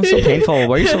sorry. I'm so painful.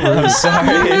 Why are you so rude? I'm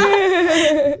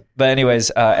sorry. But anyways,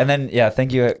 and then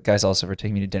thank you guys also for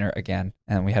taking me to dinner again,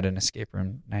 and we had an escape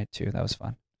room night too. That was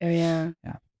fun. Oh yeah.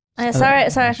 Sorry,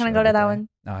 I couldn't go to that one.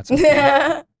 No, it's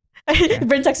okay.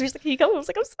 Bryn texted me, she's like, "Can you come?" I was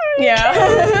like, "I'm sorry."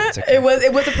 Yeah. It's okay.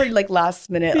 It was a pretty like last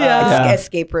minute Yeah.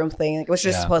 escape room thing. Like, it was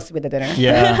just supposed to be the dinner.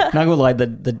 Yeah, not gonna lie.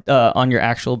 The on your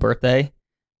actual birthday,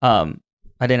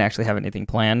 I didn't actually have anything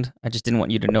planned. I just didn't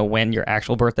want you to know when your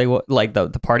actual birthday was, like the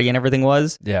party and everything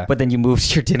was. Yeah. But then you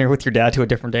moved your dinner with your dad to a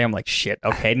different day. I'm like, shit.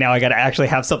 Okay, now I got to actually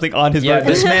have something on his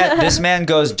birthday. This man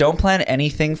goes, don't plan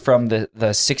anything from the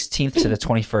 16th to the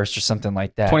 21st or something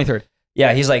like that. 23rd.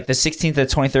 Yeah, he's like the 16th to the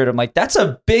 23rd. I'm like, that's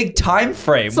a big time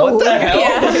frame. So what the weird. hell?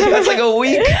 Yeah. That's like a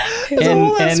week. That's a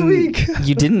whole last week.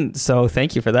 You didn't, so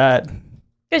thank you for that.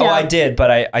 Good Oh, job. I did,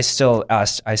 but I still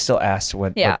asked. I still asked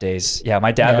what days. Yeah,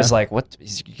 my dad was like, "What?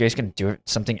 You guys gonna do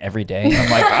something every day?" And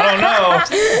I'm like, "I don't know.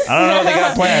 I don't know what they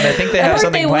got planned. I think they have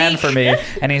something planned for me."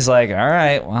 And he's like, "All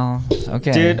right, well,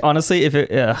 okay." Dude, honestly,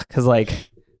 because like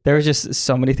there was just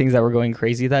so many things that were going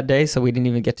crazy that day, so we didn't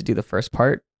even get to do the first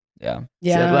part. Yeah.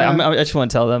 Yeah. So, like, I just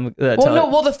want to tell them.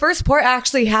 Well, the first part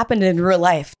actually happened in real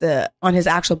life, on his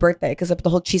actual birthday, because of the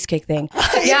whole cheesecake thing.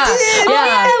 Yeah.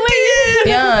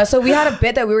 So we had a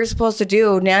bit that we were supposed to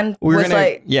do. Nan was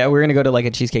like, we were gonna go to like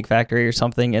a cheesecake factory or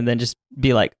something, and then just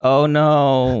be like, oh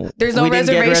no, there's no we didn't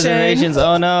get reservations.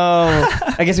 Oh no,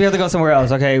 I guess we have to go somewhere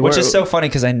else. Okay, which is so funny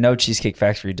because I know Cheesecake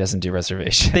Factory doesn't do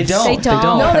reservations. They don't. They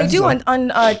don't. no, they do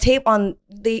on tape on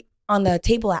the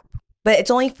table app, but it's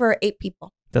only for 8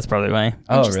 people. That's probably why.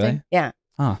 Oh, Interesting. really? Yeah.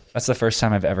 Oh, that's the first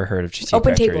time I've ever heard of Cheesecake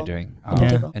Open Factory table. doing. Open Oh,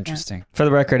 table, interesting. For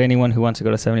the record, anyone who wants to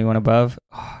go to 71 above,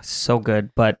 so good,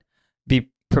 but be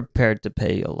prepared to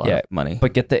pay a lot of money.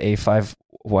 But get the A5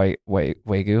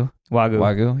 Wagyu.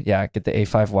 Yeah, get the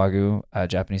A5 Wagyu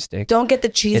Japanese steak. Don't get the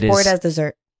cheese board as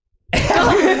dessert.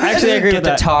 Actually, I agree with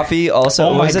the that. toffee also.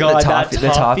 Oh my was it god, the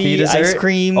toffee dessert? ice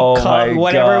cream, my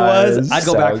whatever God, it was. I'd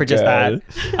go back for just good.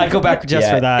 that. I'd go back just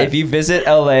for that. If you visit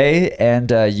LA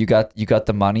and you got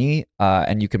the money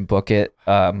and you can book it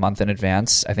a month in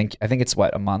advance. I think it's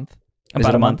what, a month?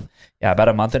 About a month. Yeah, about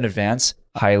a month in advance.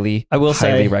 Highly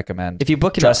recommend. If you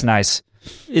book it, dress nice.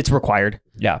 It's required.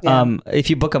 Yeah. If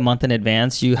you book a month in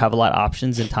advance, you have a lot of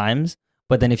options and times.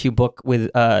 But then if you book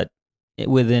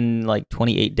within like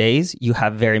 28 days, you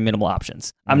have very minimal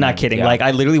options. I'm not kidding. Yeah. Like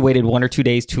I literally waited 1 or 2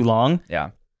 days too long. Yeah.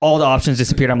 All the options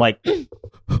disappeared. I'm like,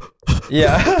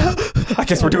 yeah. I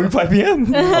guess we're doing 5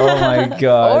 p.m. Oh my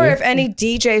God. Or if any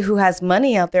DJ who has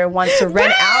money out there wants to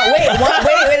rent out,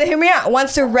 wait, hear me out.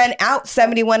 Wants to rent out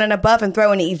 71 and above and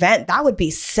throw an event, that would be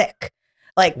sick.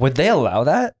 Like, would they allow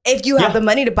that? If you have the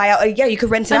money to buy out, you could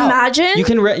rent it out. Imagine you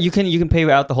can pay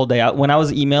out the whole day out. When I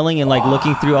was emailing and like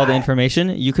looking through all the information,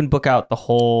 you can book out the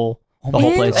whole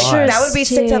place. Like, that would be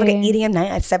sick to have like an EDM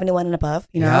night at 71 and above,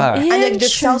 you know? Yeah. And then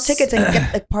just sell tickets and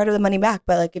get like part of the money back.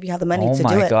 But like if you have the money to do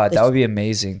it. Oh my God, that would be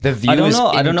amazing. The view is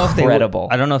incredible.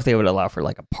 I don't know if they would allow for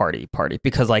like a party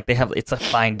because like it's a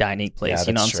fine dining place.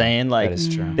 You know what I'm saying? Like that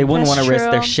is true. They wouldn't want to risk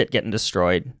true. their shit getting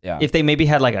destroyed. Yeah. If they maybe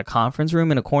had like a conference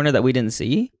room in a corner that we didn't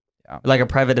see. Like a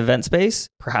private event space,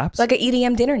 perhaps. Like an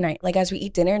EDM dinner night. Like as we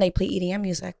eat dinner, they play EDM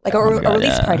music. Like a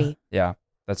release party. Yeah,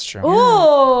 that's true.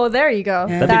 Oh, there you go.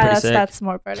 Yeah. That'd be pretty sick. That's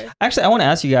more better. Actually, I want to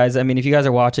ask you guys. I mean, if you guys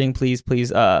are watching, please,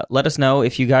 let us know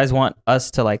if you guys want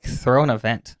us to like throw an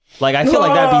event. Like, I feel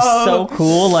like that'd be so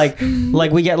cool.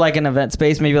 Like we get like an event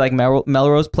space, maybe like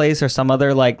Melrose Place or some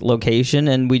other like location,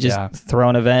 and we just throw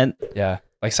an event. Yeah,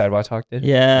 like Sidewalk Talk did.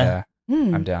 Yeah.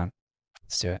 I'm down.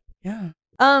 Let's do it. Yeah.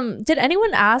 Did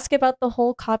anyone ask about the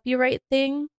whole copyright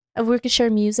thing? If we could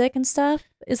share music and stuff?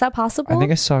 Is that possible? I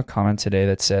think I saw a comment today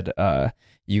that said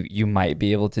you might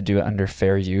be able to do it under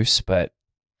fair use, but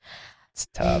it's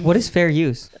tough. What is fair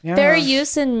use? Yeah. Fair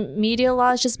use in media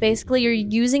law is just basically you're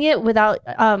using it without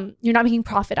you're not making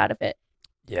profit out of it.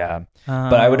 Yeah,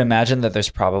 but I would imagine that there's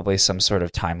probably some sort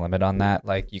of time limit on that.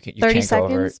 Like you 30 can't go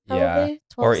seconds, over. probably?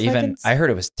 12 or even seconds? I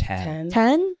heard it was 10.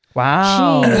 10?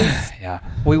 Wow. Jeez. Yeah,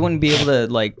 we wouldn't be able to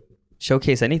like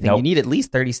showcase anything. Nope. You need at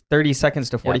least 30 seconds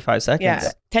to 45 seconds. Yeah.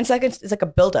 10 seconds is like a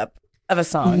buildup of a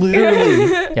song. Literally.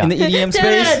 In the EDM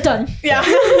space. Done. Yeah.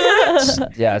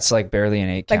 yeah, it's like barely an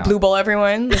 8 count. Like Blue Ball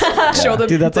everyone. Show the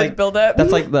Dude, that's like build up.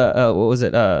 That's like the what was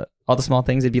it? All the small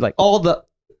things. It'd be like all the.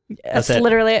 That's it.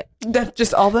 literally it.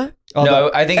 Just all the.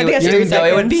 I think that's it 3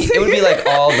 would be seconds. it would be like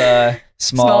all the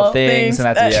small things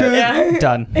and that's True. it. Yeah.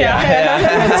 Done.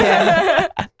 Yeah.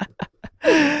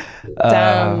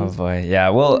 Damn. Oh boy. Yeah.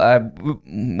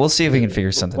 We'll see if we can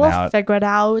figure something We'll out. figure it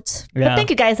out. Yeah. But thank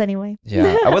you guys anyway.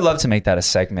 Yeah. I would love to make that a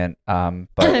segment. But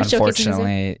Showcasing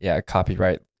unfortunately,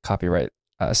 copyright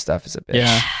stuff is a bitch.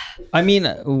 Yeah. I mean,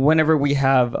 whenever we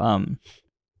have,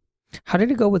 how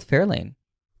did it go with Fairlane?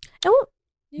 Oh,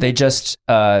 They just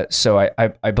so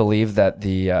I believe that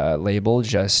the label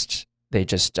just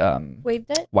waved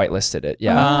it. whitelisted it.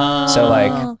 Yeah. So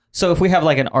like So if we have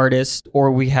like an artist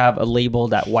or we have a label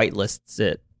that whitelists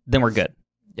it, then we're good.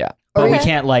 Yeah. But we Okay.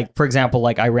 can't like, for example,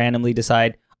 like I randomly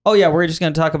decide oh yeah, we're just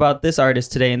going to talk about this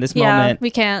artist today in this Yeah, moment,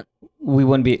 we can't. we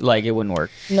wouldn't be like, it wouldn't work.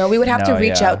 No, we would have to No,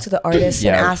 reach yeah. out to the artist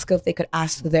and Yeah. ask if they could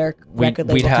ask their record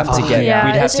label We'd have come to on. get Yeah,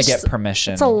 we'd have it's to just- get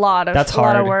permission. It's a lot of That's a lot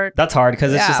hard. of work. That's hard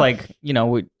because it's Yeah. just like, you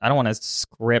know, I don't want to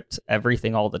script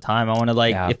everything all the time. I want to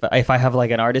like, Yeah. if I have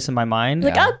like an artist in my mind,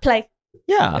 Like, Yeah. I'll play.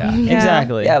 yeah, Yeah.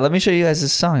 exactly. Yeah, let me show you guys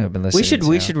this song I've been listening to.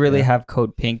 We should really Yeah. have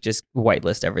Code Pink just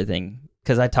whitelist everything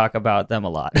because I talk about them a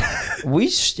lot.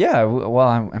 Well,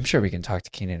 I'm sure we can talk to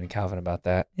Keenan and Calvin about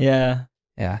that. Yeah,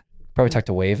 Yeah, probably talk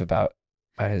to Wave about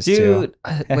his dude.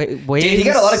 too. Wait, Dude, he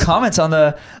got a lot of comments on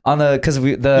the because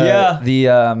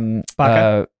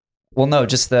Baka? well, no,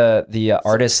 just the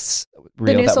artists The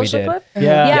reel new that we social did. clip.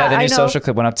 Yeah. Yeah, the I new know. social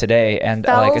clip went up today, and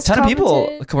like a Fells ton of people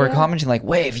commented, were yeah. commenting like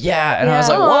 "Wave, yeah," and I was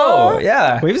Yeah. like, "Whoa,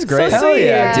 yeah, Wave is great. So Hell sweet.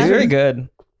 yeah, He's dude, very good.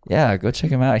 yeah, go check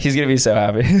him out. He's gonna be so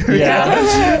happy.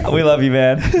 Yeah. we love you,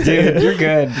 man, Dude, you're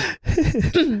good.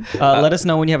 Let us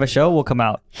know when you have a show. We'll come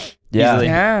out. Yeah. Easily.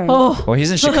 Yeah. Oh, Well,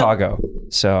 he's in Chicago,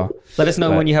 so Let us know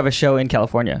But- when you have a show in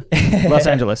California, Los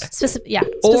Angeles,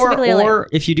 specifically LA. or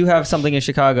if you do have something in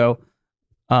Chicago.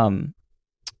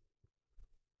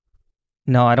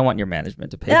 No, I don't want your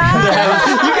management to pay.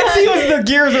 Ah. You can see what the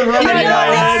gears are running. I in know, my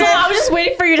head. so I was just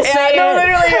waiting for you to say no, it.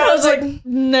 literally, I was like,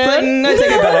 no. I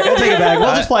take it back. I take it back.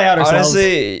 We'll just fly out ourselves.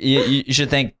 honestly, you should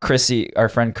thank Chrissy, our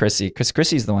friend Chrissy, because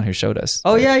Chrissy's the one who showed us.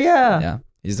 Oh yeah. Yeah,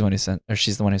 he's the one who sent, or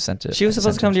she's the one who sent it. She was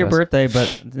supposed to come to your birthday,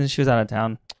 but then she was out of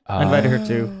town. I invited her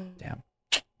too.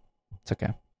 It's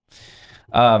okay.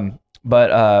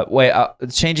 Wait,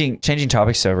 changing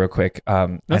topics though, real quich. I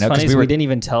What's know funny because is we didn't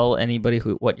even tell anybody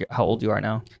how old you are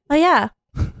now. Oh yeah,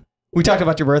 We talked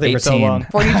about your birthday for so 18. long.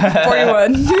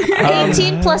 41.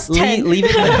 18 plus 10. Leave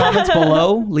it in the comments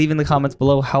below. Leave in the comments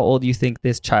below how old you think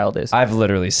this child is. I've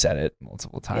literally said it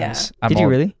multiple times. Yeah. Did you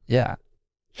really? Yeah.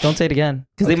 Don't say it again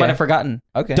because they Okay. might have forgotten.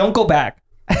 Okay. Don't go back.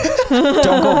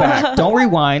 Don't go back. Don't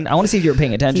rewind. I want to see if you're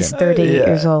paying attention. He's 38 Yeah.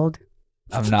 years old.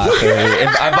 I'm not 30.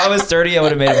 If I was 30, I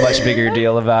would have made a much bigger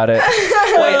deal about it.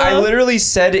 Wait, I literally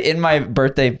said in my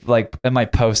birthday, like in my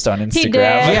post on Instagram. did.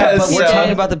 Yeah, but we're So-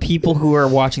 talking about the people who are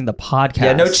watching the podcast.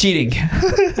 Yeah, no cheating.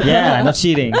 Yeah, no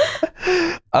cheating.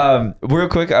 Real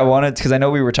quick, I wanted, because I know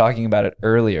we were talking about it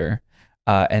earlier,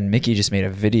 and Mickey just made a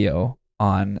video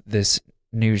on this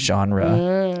new genre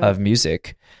of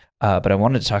music, but I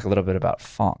wanted to talk a little bit about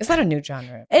funk. It's not a new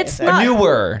genre. It's is it? not-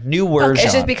 Newer It's genre.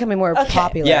 just becoming more Okay.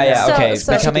 popular. Yeah, So- okay.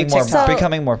 so-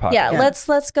 becoming more popular. Yeah,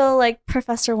 let's go like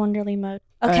Professor Wonderly mode.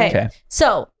 Okay. Okay.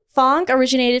 So funk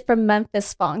originated from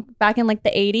Memphis funk back in like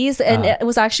the 80s, and Uh-huh. it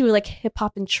was actually like hip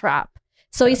hop and trap.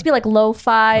 So it used to be like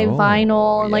lo-fi, Oh,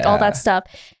 vinyl, and like all yeah. that stuff.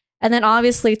 And then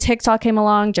obviously TikTok came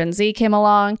along, Gen Z came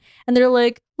along, and they're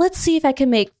like, let's see if I can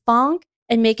make funk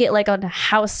and make it like on a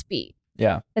house beat.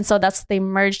 Yeah. And so they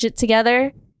merged it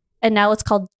together, and now it's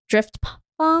called drift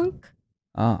funk.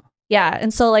 Oh. Yeah,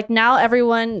 and so like now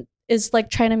everyone is like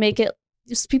trying to make it.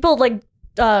 Just people like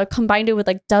combined it with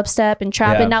like dubstep and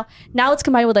trap, Yeah. and now it's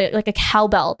combined with like a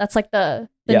cowbell. That's like the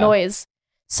Yeah. noise.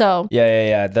 So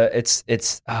Yeah.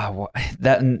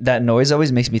 That noise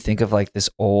always makes me think of like this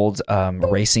old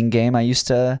racing game I used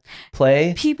to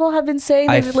play. people have been saying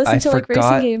they've listened to like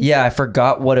racing games. Yeah, I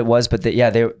forgot what it was, but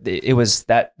it was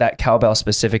that cowbell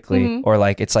specifically, Mhm. or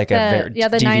like it's like the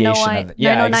deviation 909, of it.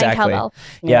 Yeah, 909 exactly. cowbell.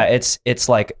 Yeah, it's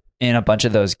like in a bunch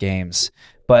of those games.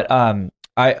 But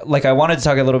I wanted to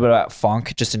talk a little bit about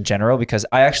funk just in general, because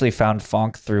I actually found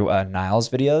funk through Niall's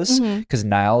videos, Mhm. because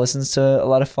Niall listens to a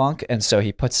lot of funk, and so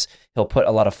he'll put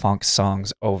a lot of funk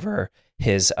songs over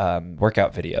his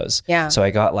workout videos. Yeah. So I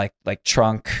got like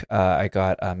Trunk, I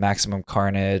got Maximum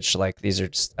Carnage. Like these are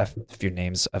just a few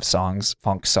names of songs,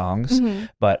 funk songs. Mhm.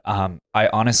 But I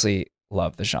honestly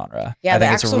love the genre. Yeah, I the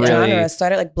think it's actual really, genre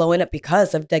started like blowing up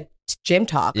because of like gym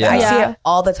talk. Yeah. I see Yeah. it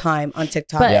all the time on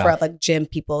TikTok But- for like gym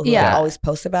people who Yeah. like, always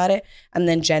post about it. And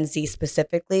then Gen Z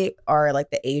specifically are like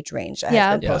the age range that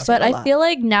Yeah, has been Yeah. posting but a I lot. feel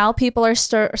like now people are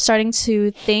starting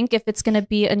to think if it's going to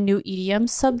be a new EDM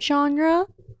subgenre,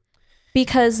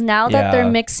 because now that they're Yeah.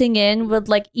 mixing in with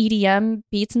like EDM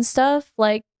beats and stuff,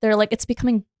 like they're like it's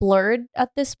becoming blurred at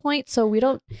this point. So we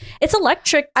don't. It's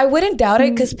electric. I wouldn't doubt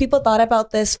it because people thought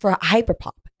about this for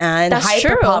hyperpop. And That's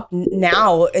hyperpop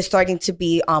now is starting to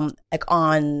be like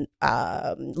on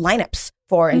lineups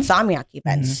for Insomniac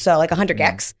events. Mhm. So like 100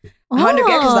 Gex. 100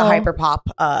 Gex is a Oh,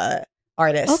 hyperpop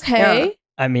artist. Okay. Yeah.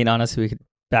 I mean, honestly, we could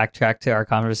backtrack to our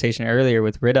conversation earlier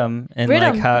with Rhythm and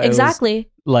Rhythm, like how it was, exactly.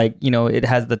 like, you know, it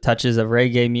has the touches of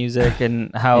reggae music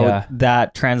and how Yeah.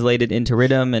 that translated into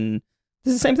rhythm, and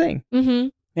it's the same thing. Mm-hmm.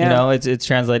 Yeah. You know, it's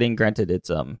translating. Granted,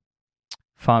 it's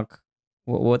funk.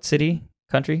 What city?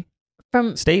 Country?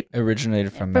 From state.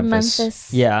 Originated from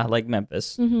Memphis. Yeah, like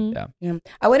Memphis. Yeah.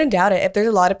 I wouldn't doubt it. If there's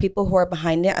a lot of people who are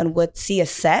behind it and would see a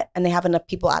set and they have enough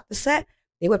people at the set,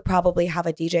 they would probably have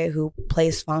a DJ who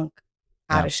plays funk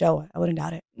at a show. I wouldn't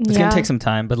doubt it. It's gonna take some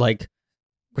time, but like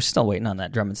we're still waiting on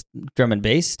that drum and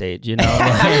bass stage, you know?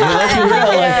 Let's be real,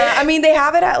 I mean, they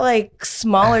have it at like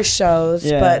smaller shows,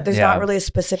 but there's not really a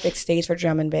specific stage for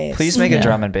drum and bass. Please make a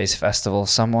drum and bass festival,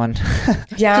 someone.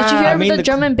 Yeah. Did you hear the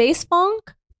drum and bass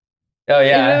funk? Oh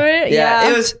yeah. Yeah.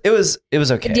 It was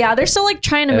okay. Yeah, they're still like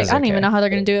trying to make. I don't even know how they're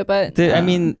gonna do it, but I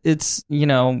mean, it's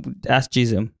ask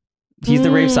Jisoo. He's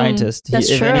the rave scientist. That's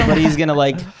if true. anybody's gonna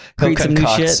like create some new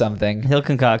shit, he'll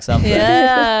concoct something.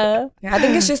 Yeah. I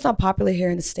think it's just not popular here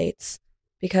in the States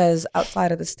because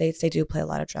outside of the States, they do play a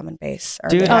lot of drum and bass.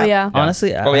 Dude,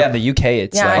 honestly. Oh yeah, in the UK,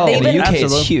 it's the UK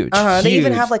is huge. They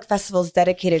even have like festivals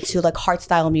dedicated to like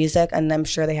hardstyle music, and I'm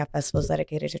sure they have festivals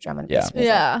dedicated to drum and bass music.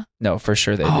 Yeah. No, for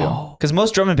sure they do. Because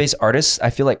most drum and bass artists, I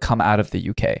feel like, come out of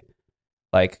the UK.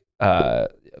 Like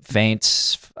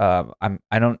Faint. I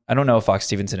don't know if Fox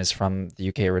Stevenson is from the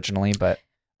UK originally, but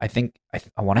I think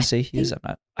I want to say he is. I'm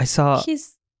not. I saw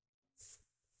he's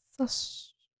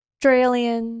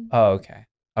Australian. Oh, okay.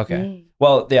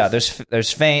 Well, yeah. There's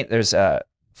Faint. There's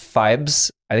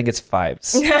Fibes. I think it's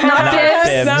Fibes. Not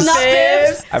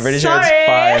Fibs. I'm pretty sure it's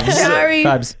Fibes. Sorry.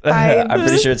 Fibes. I'm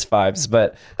pretty sure it's Fibes,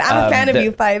 but I'm a fan of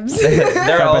you, Fibes.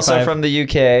 They're also from the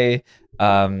UK.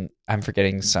 I'm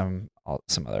forgetting some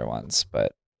other ones,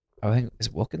 but I think is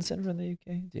Wilkinson from the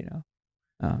UK? Do you know?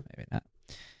 Oh, maybe not.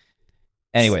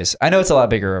 Anyways, I know it's a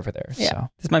lot bigger over there. Yeah. So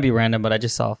this might be random, but I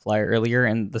just saw a flyer earlier,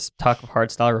 and this talk of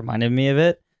hardstyle reminded me of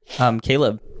it.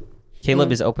 Caleb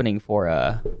is opening for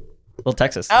Little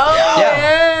Texas. Oh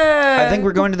yeah. I think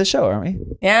we're going to the show, aren't we?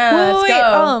 Yeah. Let's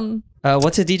go.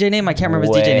 What's his DJ name? I can't remember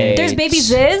his DJ name. There's Baby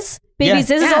Ziz. Baby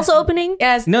Ziz is also opening.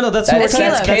 Yes. No, that's Caleb.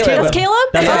 That's Caleb.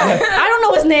 I don't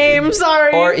know his name.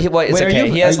 Sorry. Or it's okay.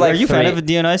 He has are you a fan of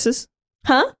Dionysus?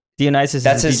 Huh? Dionysus.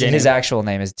 That's is his actual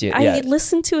name is I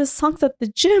listen to his songs at the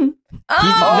gym.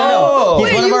 No.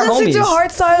 He's one of our homies. Listen to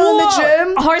hardstyle in the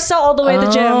gym. Hardstyle all the way to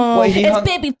the gym. Wait, it's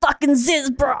baby fucking Ziz,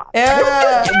 bro.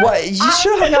 Yeah. What? You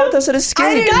should have hung out with us at a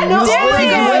skate. He's literally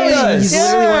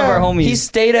one of our homies. He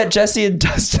stayed at Jesse and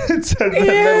Dustin's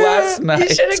last night.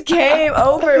 You should have came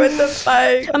over with the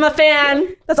bike. I'm a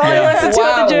fan. That's all I listen to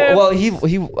at the gym. Well,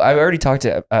 I already talked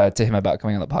to him about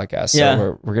coming on the podcast.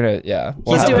 So we're gonna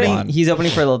we'll he's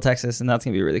opening for Little Texas, and that's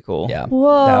gonna be really cool. Yeah.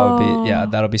 Whoa.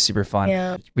 That'll be super fun.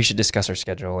 Yeah. We should discuss our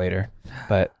schedule later.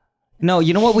 But no,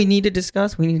 you know what we need to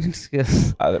discuss? We need to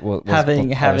discuss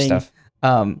having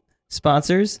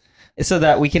sponsors so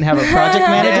that we can have a project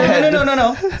manager.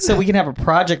 No. So we can have a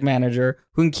project manager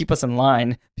who can keep us in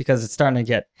line because it's starting to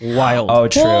get wild. Oh,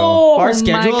 true. Our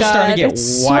schedule is starting to get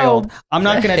wild. I'm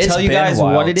not going to tell you guys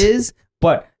what it is,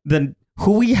 but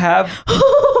who we have.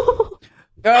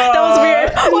 That was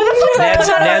weird.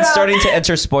 Nan's starting to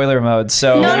enter spoiler mode.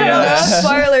 So No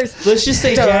spoilers. Let's just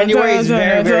say January is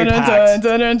very, very packed.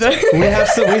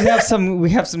 We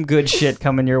have some good shit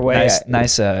coming your way.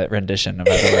 Nice rendition, by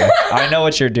the way. I know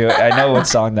what you're doing. I know what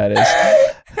song that is.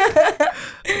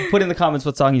 Put in the comments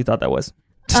what song you thought that was.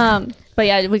 But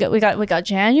yeah, we got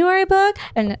January book,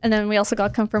 and then we also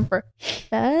got confirmed for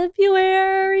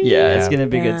February. Yeah, it's gonna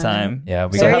be a good time. Yeah,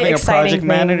 having a project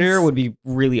manager would be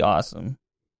really awesome.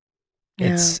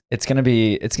 Yeah. It's gonna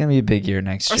be a big year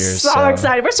next year. So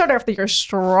excited! We're starting off the year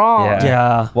strong.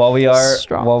 Yeah. While we are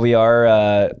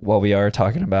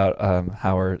talking about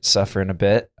how we're suffering a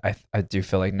bit, I do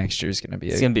feel like next year is gonna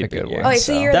be a good one. Oh,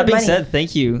 so that being said,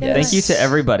 thank you to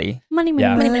everybody. Money.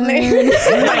 Thank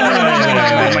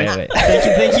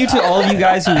you to all of you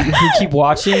guys who keep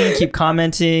watching, keep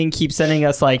commenting, keep sending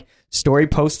us like story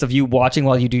posts of you watching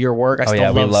while you do your work. I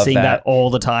still love seeing that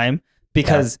all the time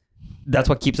because. That's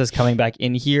what keeps us coming back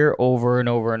in here over and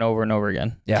over and over and over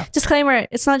again. Yeah. Disclaimer: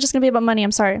 it's not just gonna be about money. I'm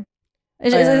sorry.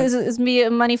 It's be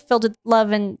money filled with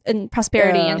love and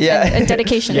prosperity and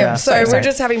dedication. Sorry, we're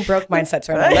just having broke mindsets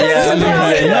right now.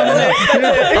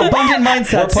 Abundant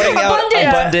mindsets. We're putting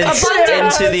out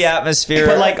abundance into the atmosphere.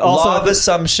 But like also law of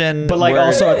assumption. But like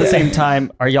also at the same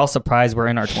time, are y'all surprised we're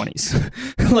in our 20s?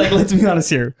 Like, let's be honest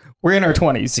here. We're in our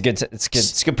 20s.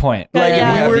 It's a good point. Like,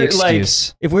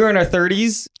 if we were in our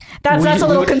 30s, that's a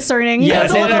little concerning. Yeah,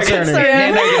 it's a little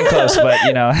concerning. We're getting close, but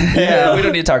we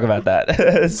don't need to talk about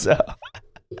that. So,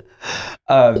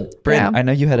 Bryn, I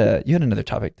know you had another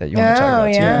topic that you want to talk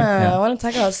about too. Yeah, I want to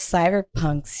talk about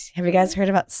cyberpunks. Have you guys heard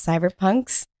about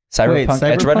cyberpunks? Cyberpunk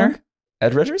Edge Runner?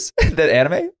 Ed Richards? That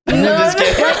anime? No, Just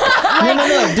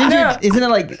kidding. No. Isn't it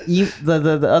like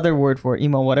the other word for it,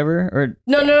 emo, whatever? Or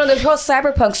No. They're called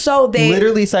cyberpunk. So they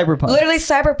literally cyberpunk. Literally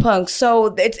cyberpunk.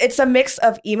 So it's a mix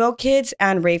of emo kids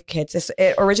and rave kids.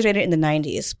 It originated in the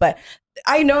 90s, but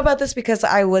I know about this because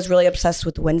I was really obsessed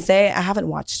with Wednesday. I haven't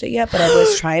watched it yet, but I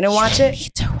was trying to watch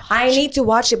it. I need to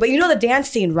watch it. But you know the dance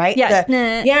scene, right?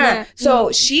 Yeah.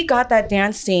 So she got that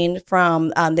dance scene from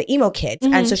the emo kids.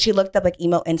 And so she looked up like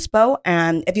emo inspo.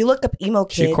 And if you look up emo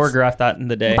kids. She choreographed that in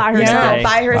the day. By herself. Yeah,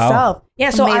 by herself. Wow. Yeah,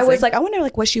 so Amazing. I was like, I wonder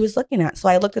like what she was looking at. So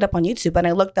I looked it up on YouTube and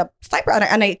I looked up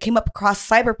and I came up across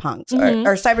cyberpunks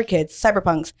or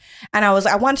cyberpunks. And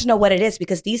I wanted to know what it is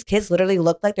because these kids literally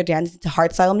look like they're dancing to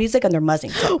hardstyle music and they're muzzing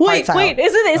to Wait, is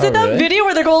it that really? video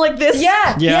where they're going like this?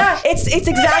 Yeah. It's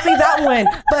exactly that one.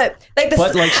 But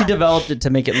like she developed it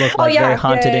to make it look like very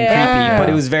haunted and creepy, but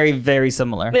it was very, very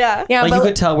similar. Yeah. Like you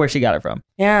could tell where she got it from.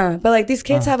 Yeah, but like these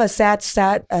kids have a sad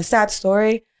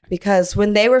story because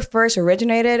when they were first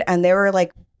originated and they were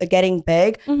like getting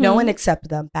big, no one accepted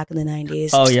them back in the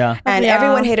 90s. Oh yeah. And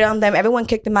everyone hated on them. Everyone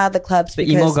kicked them out of the clubs. The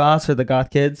emo goths or the goth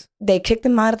kids? They kicked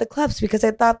them out of the clubs because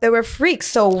they thought they were freaks.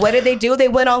 So what did they do? They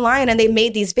went online and they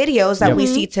made these videos that we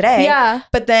see today. Yeah.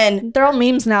 But then they're all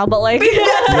memes now, but like and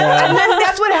then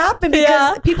that's what happened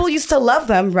because people used to love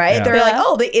them, right? Yeah. They're like,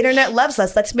 oh, the internet loves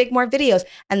us. Let's make more videos.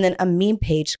 And then a meme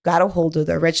page got a hold of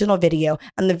the original video.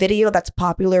 And the video that's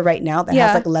popular right now that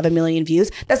has like 11 million views,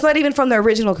 that's not even from the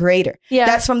original creator. Yeah.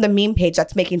 That's from the meme page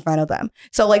that's making fun of them.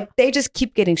 So like they just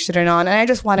keep getting shitted on. And I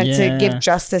just wanted to give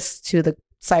justice to the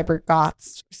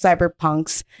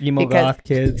cyberpunks, emo goth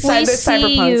kids.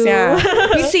 Cyberpunks,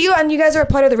 yeah. We see you and you guys are a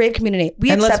part of the rave community. We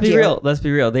and accept you. Let's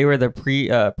be real. They were the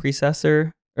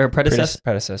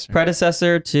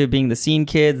predecessor to being the scene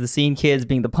kids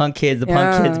being the punk kids, the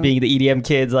punk kids being the EDM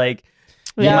kids. Like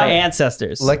my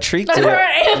ancestors. Electric.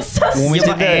 When we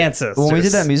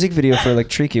did that music video for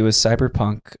Electric, it was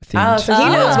cyberpunk themed. Oh, so he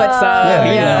knows what's up.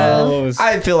 Yeah, he knows.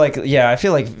 I feel like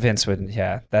Vince would.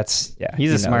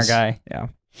 He's a smart guy. Yeah.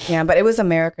 Yeah, but it was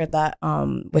America that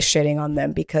was shitting on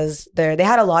them because they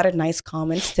had a lot of nice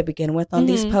comments to begin with on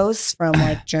these posts from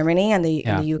like Germany and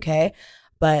the UK.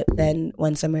 But then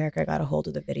once America got a hold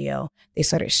of the video, they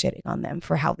started shitting on them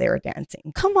for how they were dancing.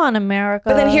 come on, America.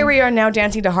 But then here we are now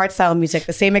dancing to hardstyle music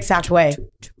the same exact way.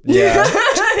 Yeah.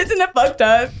 Isn't it fucked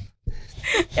up?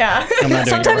 Yeah.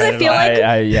 Sometimes I feel like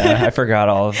I forgot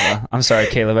all of. I'm sorry,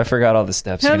 Caleb. I forgot all the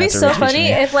steps. it would be You're so gonna have to funny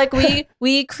reteach me. if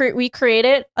like we create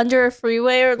it under a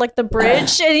freeway or like the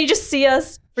bridge, and you just see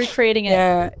us recreating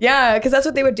it. Yeah, because that's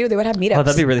what they would do. They would have meetups. Oh,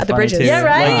 that'd be really at the funny bridges. too. Yeah,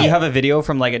 right? Like you have a video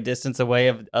from like a distance away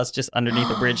of us just underneath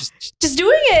the bridge. Just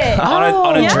doing it.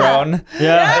 on a drone.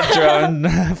 Yeah. A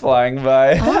drone flying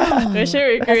by. We should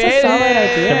recreate That's a solid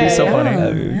it. idea. That'd be so funny.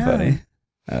 That'd be funny.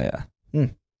 Oh yeah.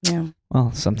 Yeah.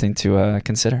 Well, something to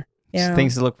consider. Yeah.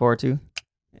 Things to look forward to.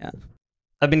 Yeah.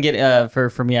 I've been getting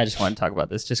for me. I just want to talk about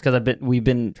this just because we've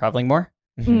been traveling more,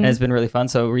 and it's been really fun.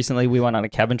 So recently we went on a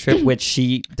cabin trip, which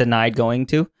she denied going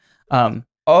to.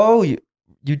 Oh, you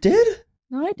did?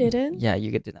 No, I didn't. Yeah,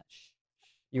 you get denied.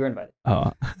 You were invited.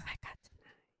 Oh.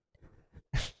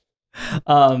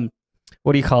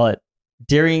 What do you call it?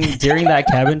 During that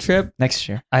cabin trip, Next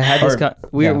year. I had this.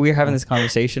 We yeah. were having this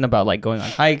conversation about like going on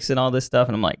hikes and all this stuff,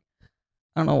 and I'm like,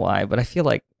 I don't know why, but I feel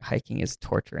like hiking is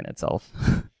torture in itself.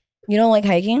 You don't like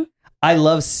hiking? I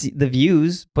love the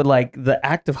views, but like the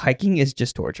act of hiking is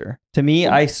just torture. To me,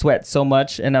 I sweat so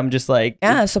much, and I'm just like,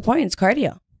 Yeah, it's the point. It's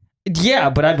cardio. yeah,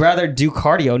 but I'd rather do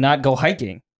cardio, not go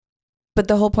hiking. But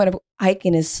the whole point of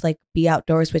hiking is like be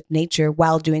outdoors with nature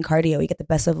while doing cardio. You get the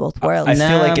best of both worlds. I feel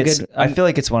Nah, like I'm it's. good. I feel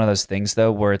like it's one of those things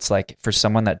though, where it's like for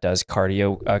someone that does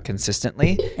cardio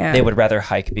consistently, Yeah. they would rather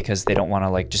hike because they don't want to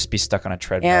like just be stuck on a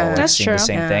treadmill Yeah. and That's seeing true. the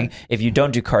same Yeah. thing. If you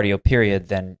don't do cardio, period,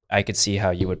 then I could see how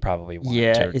you would probably want.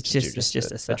 Yeah, to, it's to do just a the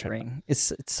treadmill. suffering.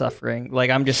 It's suffering. Like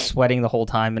I'm just sweating the whole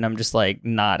time, and I'm just like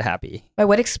not happy. But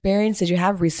what experience did you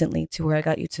have recently to where I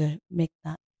got you to make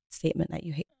that statement that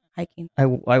you hate hiking?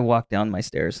 I walk down my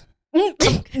stairs.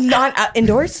 Not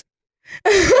indoors?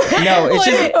 No, it's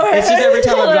just every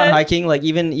time I've gone hiking, like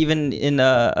even in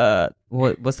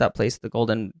what's that place? The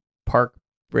Golden Park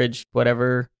Bridge,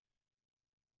 whatever.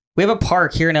 We have a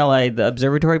park here in LA, the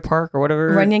Observatory Park or whatever.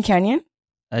 Runyon Canyon?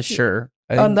 Sure.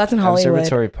 I Oh, think that's in Hollywood.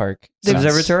 Observatory Park. The sounds-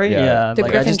 observatory? Yeah. The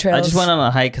Like Griffin I just Trails. went on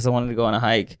a hike because I wanted to go on a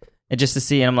hike and just to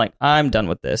see, and I'm like, I'm done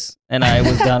with this. And I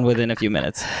was done within a few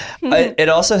minutes. It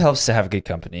also helps to have good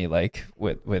company, like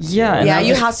with Yeah. and Yeah, I'm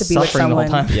you just have to be with suffering the whole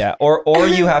someone. time. yeah, or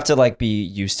you have to like be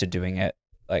used to doing it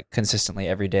like consistently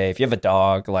every day. If you have a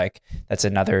dog, like that's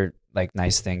another like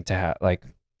nice thing to have. Like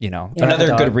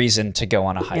another good reason to go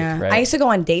on a hike, right? I used to go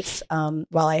on dates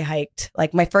while I hiked.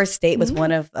 Like my first date was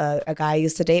one of a guy I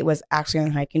used to date was actually on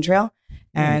a hiking trail.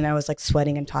 And I was like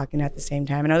sweating and talking at the same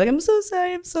time. And I was like, I'm so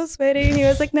sorry, I'm so sweaty. And he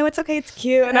was like, no, it's okay, it's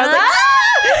cute. And I was like,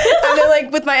 ah! And then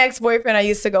like with my ex-boyfriend, I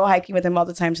used to go hiking with him all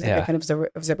the time. She's like a kind of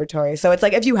observatory. So it's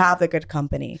like if you have the good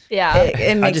company,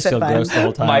 it makes it fun. Gross the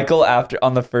whole time. Michael,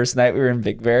 on the first night we were in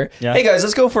Big Bear, hey guys,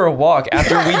 let's go for a walk.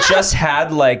 After we just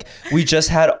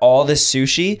had all this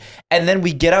sushi, and then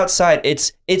we get outside,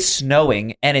 it's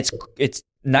snowing and it's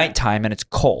nighttime and it's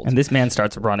cold, and this man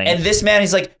starts running, and this man,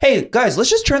 he's like, hey guys, let's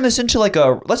just turn this into a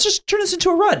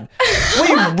run.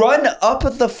 We run up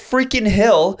the freaking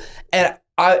hill, and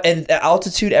the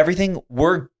altitude, everything,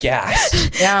 we're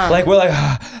gassed. Yeah, like we're like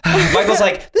Michael's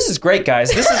like, this is great,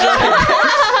 guys, this is really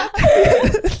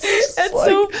that's like,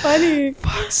 so funny.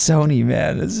 Fuck Sony,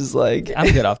 man, this is like,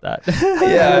 I'm good off that.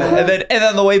 Yeah. And then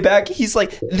on the way back, he's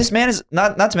like, this man is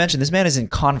not to mention, this man is in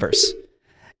Converse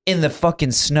in the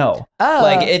fucking snow. Oh,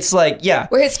 like it's like, yeah,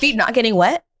 were his feet not getting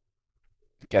wet?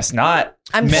 Guess not.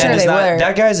 I'm sure they were.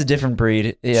 That guy's a different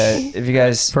breed. Yeah, if you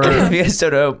guys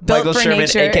don't know, Michael Sherman,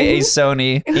 nature. aka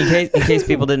Sony. In case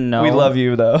people didn't know, we love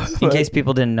you though. In case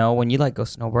people didn't know, when you like go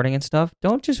snowboarding and stuff,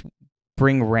 don't just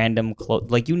bring random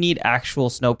clothes. Like you need actual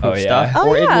snowproof stuff,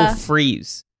 or it will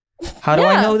freeze. How do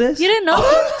I know this? You didn't know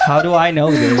that? How do I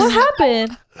know this? What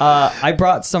happened? I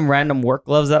brought some random work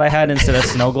gloves that I had instead of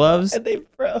snow gloves. And they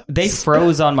froze. They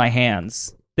froze on my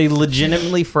hands. They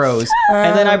legitimately froze.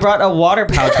 And then I brought a water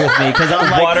pouch with me because I'm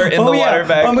like, water in the water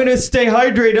bag. I'm gonna stay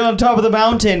hydrated on top of the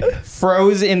mountain.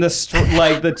 Froze in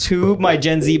the the tube. My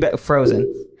Gen Z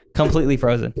frozen, completely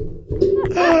frozen.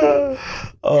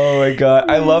 Oh my god,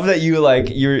 I love that you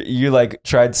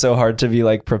tried so hard to be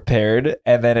like prepared,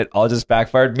 and then it all just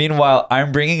backfired. Meanwhile,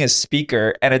 I'm bringing a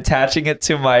speaker and attaching it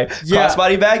to my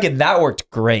crossbody bag, and that worked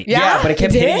great. Yeah, but it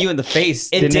kept hitting you in the face.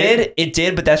 It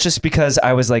did, but that's just because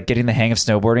I was like getting the hang of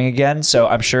snowboarding again. So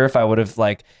I'm sure if I would have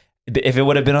if it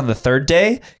would have been on the third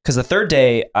day, because the third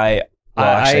day I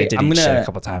did eat shit a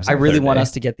couple times. I really want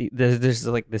us to get there's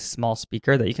like this small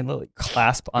speaker that you can literally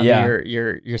clasp under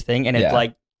your thing, and it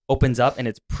like opens up, and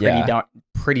it's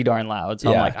pretty darn loud.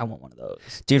 So I'm like, I want one of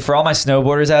those, dude. For all my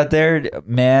snowboarders out there,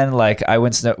 man, like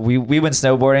we went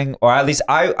snowboarding, or at least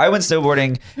I went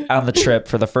snowboarding on the trip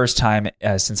for the first time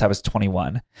since I was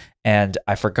 21, and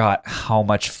I forgot how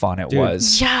much fun it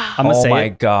was. Yeah, oh my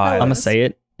god, I'm gonna say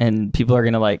it, and people are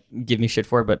gonna like give me shit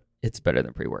for it, but it's better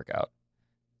than pre-workout.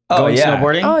 Going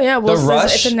snowboarding. Oh yeah, well, the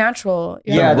rush. It's a natural.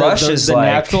 Yeah, the rush is the like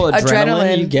natural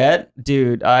adrenaline you get,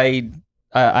 dude.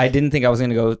 I didn't think I was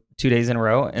going to go 2 days in a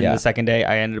row, and the second day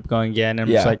I ended up going again. And I'm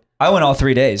just like, I went all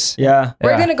 3 days. Yeah,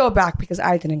 we're gonna go back because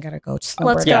I didn't get to go to snowboard.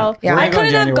 Let's go. Yeah, I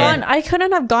couldn't have gone. I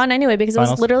couldn't have gone anyway because it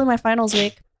was literally my finals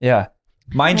week. Yeah.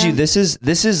 Mind you, this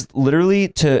is literally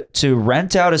to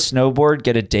rent out a snowboard,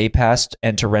 get a day pass,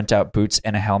 and to rent out boots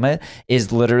and a helmet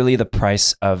is literally the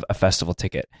price of a festival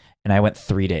ticket. And I went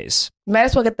 3 days. You might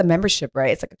as well get the membership, right?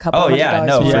 It's like a couple. Oh yeah,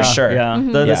 no, for sure. Yeah,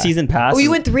 the season pass. Oh,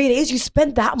 you went 3 days. You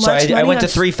spent that much. So I went to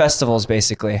 3 festivals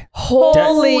basically.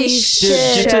 Holy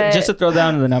shit! Just to throw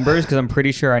down the numbers, because I'm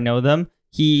pretty sure I know them.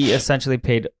 He essentially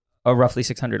paid roughly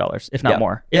 $600, if not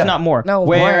more. If not more. No,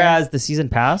 whereas the season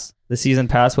pass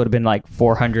would have been like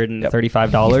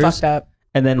 $435. Fucked up.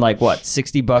 And then like what,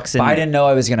 $60? I didn't know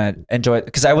I was gonna enjoy it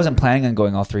because I wasn't planning on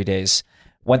going all 3 days.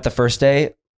 Went the first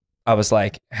day, I was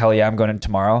like, hell yeah, I'm going in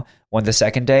tomorrow. Went the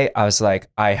second day, I was like,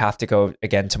 I have to go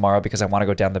again tomorrow because I want to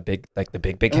go down the big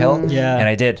hill. Yeah, and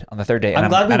I did on the third day. And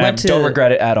I don't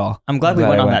regret it at all. I'm glad we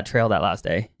went on that trail that last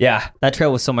day. Yeah, that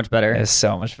trail was so much better. It's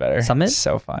so much better. Summit, it's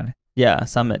so fun. Yeah,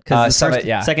 Summit. Because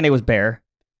second day was Bear.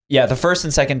 Yeah, the first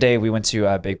and second day we went to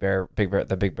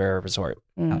the Big Bear Resort.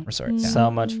 Resort. Yeah. So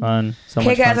much fun.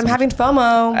 Okay, guys, I'm having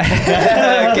FOMO.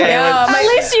 Okay, at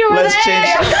least you were there.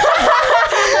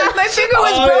 My finger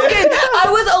was broken. I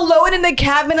was alone in the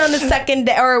cabin on the second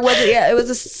day, or was it? Yeah, it was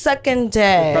the second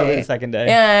day. Probably the second day.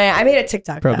 Yeah, I made a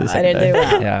TikTok. Probably I didn't do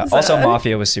that. Yeah. So. Also,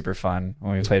 Mafia was super fun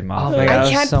when we played Mafia. Oh my God, I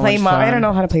can't play Mafia. I don't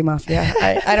know how to play Mafia.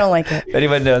 I don't like it. If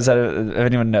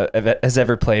anyone has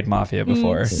ever played Mafia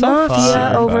before,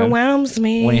 Mafia overwhelms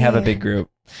me when you have a big group.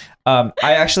 I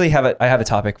actually have a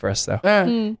topic for us though.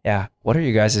 Yeah. What are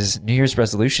you guys' New Year's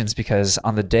resolutions? Because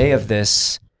on the day of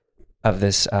this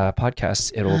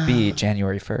podcast, it will be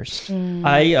January 1st.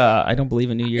 I don't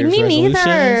believe in New Year's Me resolutions.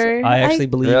 neither. I actually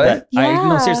believe that. Yeah.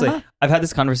 No, seriously. I've had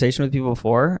this conversation with people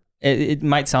before. It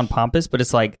might sound pompous, but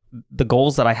it's like the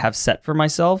goals that I have set for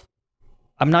myself,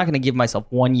 I'm not going to give myself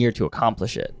 1 year to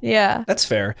accomplish it. Yeah. That's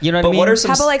fair. You know what I mean? What are some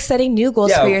How about like setting new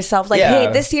goals for yourself? Like,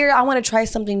 hey, this year I want to try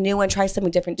something new and try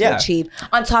something different to achieve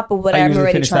on top of what I'm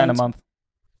already finish trying that in a month.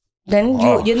 then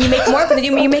you make more. Then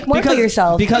you make more for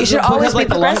yourself. Because you should always be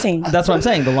progressing. That's what I'm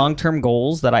saying. The long-term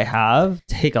goals that I have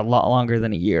take a lot longer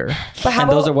than a year, and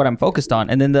those are what I'm focused on.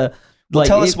 And then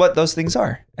tell us what those things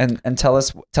are, and tell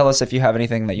us if you have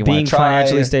anything that you want to try. Being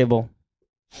financially stable.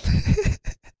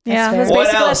 Yeah,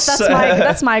 what else?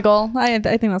 That's my goal. I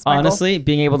think that's my honestly goal.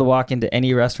 Being able to walk into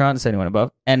any restaurant, it's anyone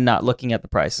above, and not looking at the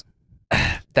price.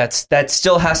 That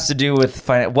still has to do with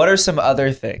finance. What are some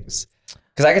other things?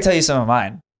 Because I can tell you some of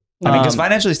mine. I mean, because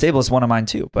financially stable is one of mine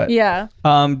too. But yeah,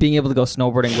 being able to go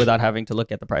snowboarding without having to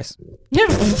look at the price.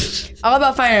 All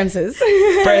about finances.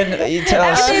 Friend, you tell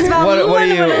us what are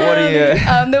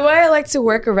you? The way I like to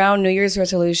work around New Year's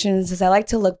resolutions is I like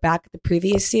to look back at the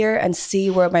previous year and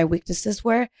see where my weaknesses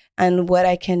were and what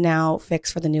I can now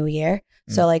fix for the new year.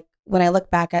 So like when I look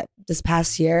back at this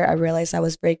past year, I realized I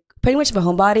was pretty much of a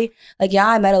homebody. Like, yeah,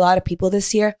 I met a lot of people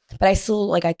this year, but I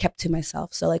still I kept to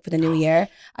myself. So like for the new year,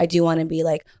 I do want to be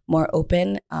like more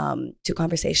open to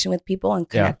conversation with people and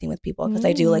connecting with people because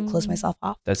I do like close myself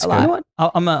off. That's a good. lot. You know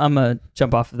what? I'm gonna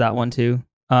jump off of that one too.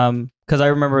 Because I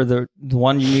remember the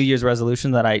one New Year's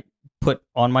resolution that I put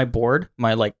on my board,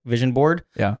 my like vision board.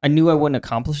 Yeah. I knew I wouldn't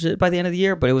accomplish it by the end of the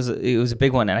year, but it was a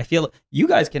big one, and I feel you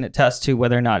guys can attest to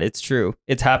whether or not it's true.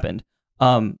 It's happened.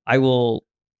 I will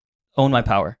own my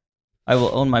power. I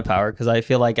will own my power because I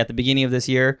feel like at the beginning of this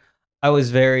year, I was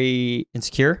very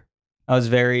insecure. I was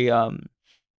very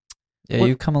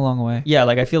you've come a long way. Yeah,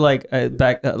 like I feel like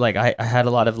back like I had a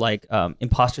lot of like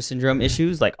imposter syndrome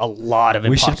issues, like a lot of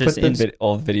imposter syndrome. We should put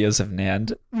old videos of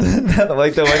Nand,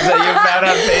 like the ones that you found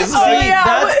on Facebook. Oh,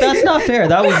 yeah. That's not fair.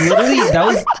 That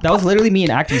was literally me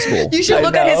in acting school. You should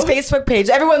look at his Facebook page.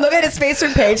 Everyone, look at his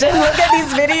Facebook page and look at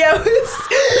these videos.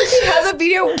 He has a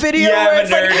video where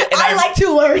it's like, I like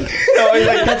to learn. No, he's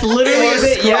like, that's literally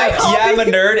it. Yeah, I'm a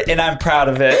nerd and I'm proud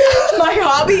of it. My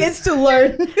hobby is to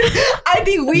learn. I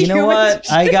think we. You know what?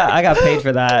 I got paid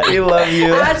for that. We love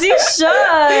you. As you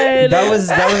should. That was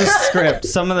a script.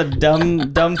 Some of the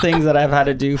dumb things that I've had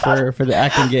to do for the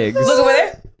acting gigs. Look over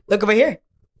there. Look over here.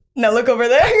 No, look over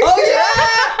there. Oh yeah.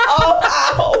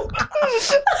 Oh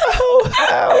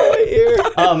ow. Here.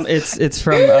 It's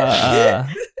from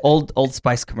Old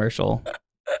Spice commercial.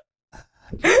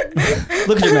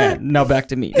 Look at your man. Now back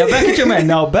to me. Now back at your man.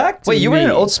 Now back to Wait, me. you were in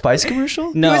an Old Spice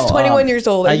commercial? No. He was 21 years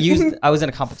old. I was in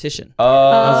a competition.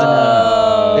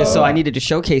 Oh. So I needed to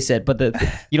showcase it. But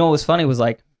you know what was funny was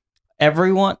like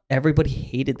everybody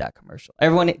hated that commercial.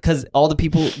 Everyone, because all the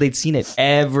people, they'd seen it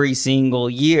every single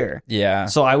year. Yeah.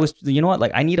 So I was, you know what?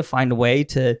 Like I need to find a way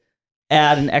to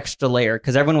add an extra layer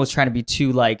because everyone was trying to be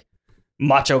too like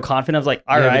macho confident. I was like,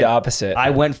 all right, the opposite.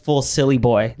 I went full silly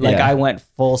boy. Like Yeah. I went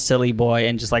full silly boy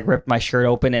and just like ripped my shirt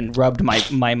open and rubbed my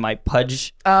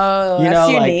pudge. Oh, You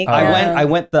that's know, unique. like Yeah. I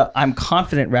went the I'm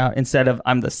confident route instead of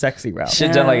I'm the sexy route. Should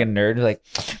have done like a nerd, like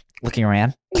looking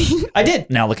around. I did.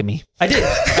 Now look at me. I did.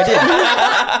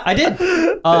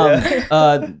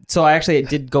 So I actually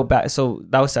did go back. So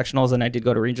that was sectionals, and I did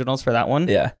go to regionals for that one.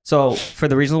 Yeah. So for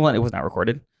the regional one, it was not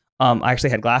recorded. I actually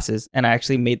had glasses, and I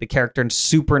actually made the character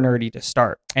super nerdy to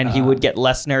start, and he would get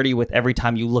less nerdy with every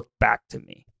time you look back to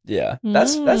me. Yeah.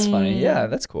 That's funny. Yeah,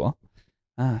 that's cool.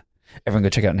 Everyone go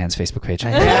check out Nan's Facebook page.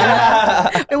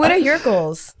 Wait, what are your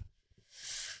goals?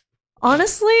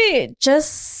 Honestly,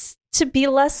 just to be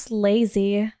less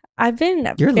lazy. I've been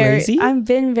lazy? I've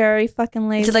been very fucking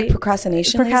lazy. Is it like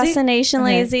procrastination? Procrastination,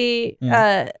 Okay. lazy.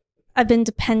 Yeah. I've been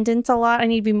dependent a lot. I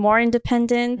need to be more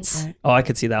independent. Okay. Oh, I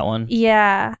could see that one.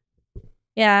 Yeah.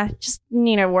 Just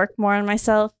need to work more on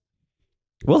myself.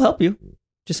 We'll help you.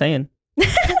 Just saying.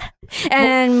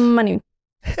 And money.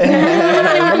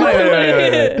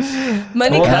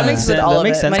 Money Well, comes with all that of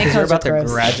makes it. sense Money because you're comes about with to growth.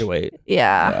 graduate.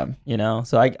 Yeah. You know,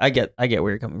 so I get where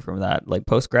you're coming from. That like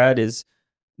post grad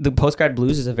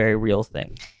blues is a very real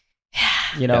thing.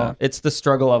 You know, Yeah. it's the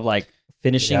struggle of like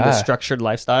finishing the structured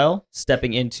lifestyle,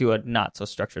 stepping into a not so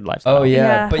structured lifestyle. Oh yeah,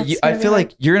 Yeah, but that's I really feel hard.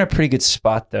 like you're in a pretty good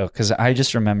spot though, because I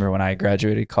just remember when I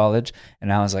graduated college,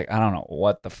 and I was like, I don't know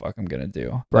what the fuck I'm gonna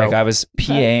do. Bro. Like I was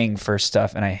PAing for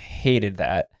stuff, and I hated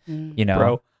that. You know,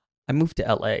 Bro, I moved to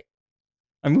LA.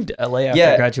 After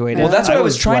I graduated. Well, that's what I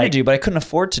was trying to like, do, but I couldn't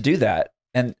afford to do that,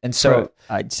 and so Bro,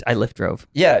 I Lyft drove.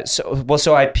 yeah.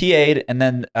 So I PA'd, and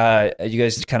then you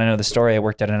guys kind of know the story. I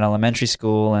worked at an elementary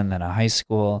school and then a high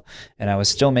school, and I was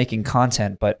still making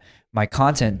content, but my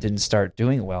content didn't start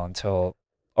doing well until,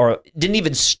 or didn't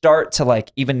even start to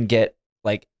like even get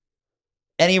like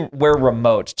anywhere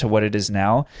remote to what it is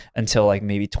now until like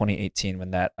maybe 2018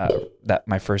 when that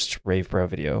my first Rave Bro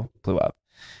video blew up.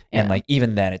 And like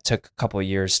even then it took a couple of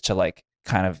years to like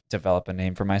kind of develop a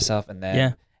name for myself, and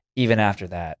then even after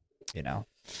that, you know.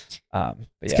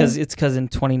 It's because in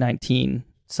 2019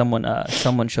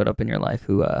 someone showed up in your life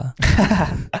who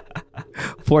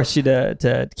forced you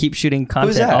to keep shooting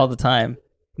content all the time.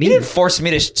 You didn't force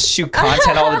me to shoot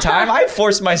content all the time. I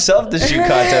forced myself to shoot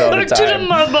content all the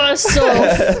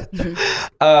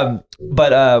time.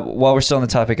 But while we're still on the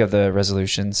topic of the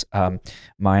resolutions, one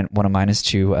of mine is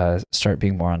to start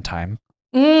being more on time.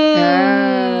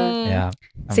 Yeah.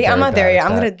 See, I'm not there yet.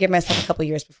 I'm gonna give myself a couple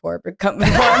years before I'm on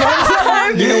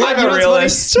time. You know what? I'm a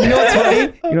realist. You know what's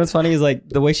funny? You know what's funny is like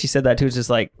the way she said that too is just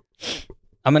like,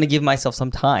 I'm gonna give myself some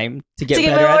time to get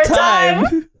better at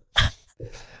time.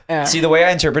 Yeah. See, the way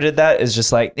I interpreted that is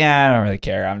just like, I don't really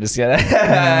care. I'm just gonna.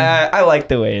 I like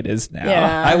the way it is now.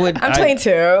 Yeah. I'm 22.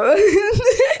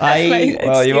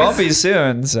 Well, you won't be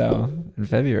soon. So in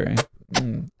February.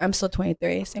 I'm still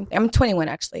 23. Same thing. I'm 21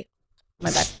 actually.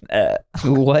 My bad.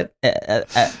 What?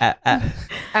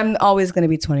 I'm always gonna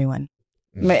be 21.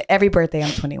 Every birthday,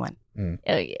 I'm 21. Oh,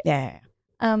 yeah. Yeah.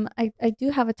 I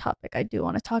do have a topic I do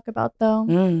want to talk about though.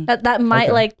 That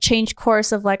might like change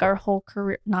course of like our whole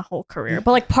career, not whole career,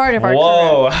 but like part of our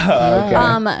career.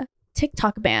 Okay.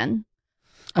 TikTok ban.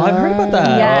 Oh, I've heard about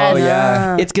that. Yes. Oh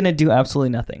yeah. It's gonna do absolutely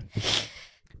nothing.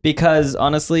 Because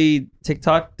honestly,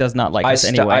 TikTok does not like us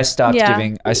anyway. I stopped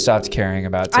caring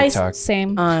about TikTok.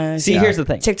 Same. See, here's the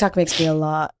thing. TikTok makes me a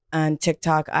lot. And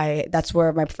TikTok, that's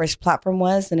where my first platform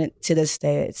was, and to this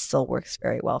day, it still works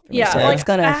very well for me. Yeah, so it's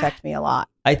gonna affect me a lot.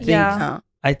 I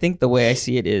think the way I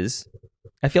see it is,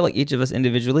 I feel like each of us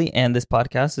individually and this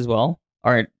podcast as well,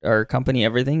 our company,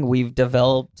 everything, we've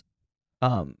developed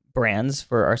brands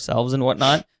for ourselves and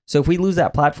whatnot. So if we lose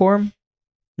that platform,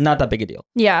 not that big a deal.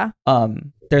 Yeah.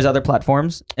 There's other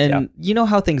platforms, and you know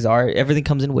how things are. Everything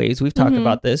comes in waves. We've talked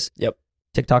about this. Yep.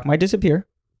 TikTok might disappear.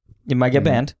 It might get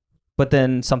banned. But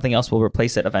then something else will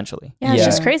replace it eventually. Yeah, it's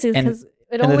just crazy because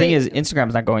the thing is,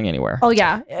 Instagram's not going anywhere. Oh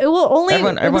yeah, it will only.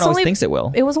 Everyone always thinks it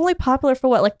will. It was only popular for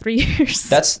what, like 3 years.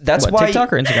 That's what, why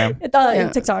TikTok or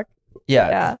Instagram. TikTok.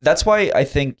 Yeah, that's why I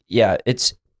think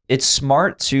it's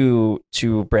smart to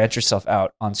branch yourself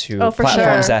out onto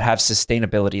platforms that have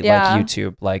sustainability, like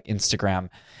YouTube, like Instagram,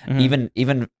 even.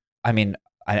 I mean,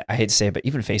 I hate to say it, but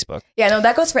even Facebook. Yeah, no,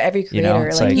 that goes for every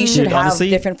creator. Like you should have honestly,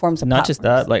 different forms of not platforms. just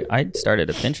that. Like I started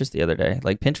a Pinterest the other day.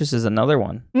 Like Pinterest is another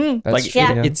one. That's true.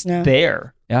 It's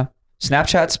there. Yeah.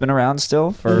 Snapchat's been around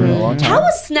still for a long time. How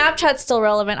is Snapchat still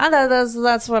relevant? I thought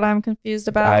that's what I'm confused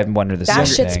about. I wonder the that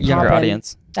same shit's thing. Younger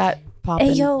audience. That poppin'.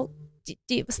 Hey yo, do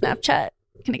you have a Snapchat?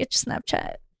 Can I get your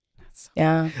Snapchat?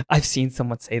 Yeah. I've seen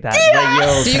someone say that. Like,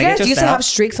 yo, do you guys used to have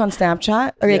streaks on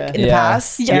Snapchat or like in the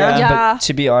past? Yeah. But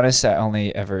to be honest, I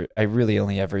really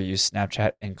only ever used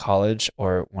Snapchat in college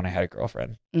or when I had a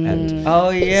girlfriend. And oh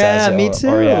yeah, me too.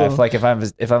 Or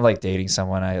if I'm like dating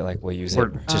someone, I like will use it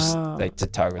just like to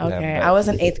talk with them. Okay, But I was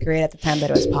in 8th grade at the time that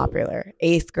it was popular.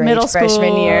 8th grade, Middle school.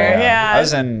 freshman year. Yeah.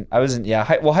 I was in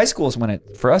high school is when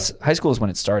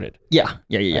it started. Yeah.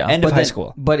 End of high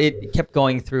school. But it kept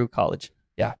going through college.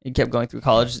 Yeah. It kept going through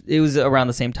college. It was around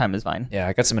the same time as Vine. Yeah,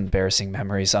 I got some embarrassing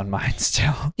memories on mine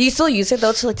still. Do you still use it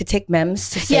though to take memes,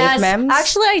 to save memes?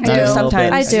 Actually, I do.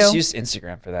 Sometimes. I do. I just use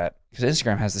Instagram for that because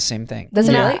Instagram has the same thing. Does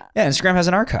it really? Yeah, Instagram has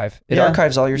an archive. It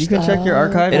archives all your You stuff. can check your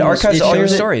archive. It archives all your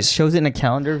stories. Shows it in a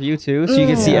calendar view too, so you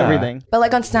can see everything. But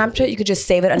like on Snapchat, you could just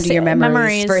save it under your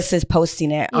memories versus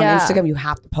posting it. On Instagram, you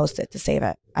have to post it to save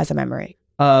it as a memory.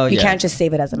 Oh, you can't just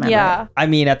save it as a memory. Yeah. I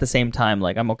mean, at the same time,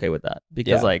 like I'm okay with that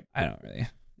because like I don't really.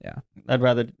 Yeah. I'd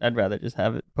rather just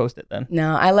have it post it then.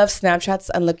 No, I love Snapchats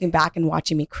and looking back and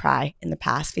watching me cry in the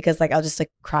past because like I'll just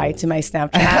like cry to my Snapchat.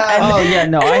 Oh yeah,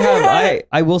 no,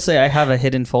 I will say I have a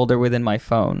hidden folder within my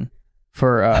phone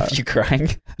for you crying.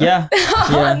 Yeah.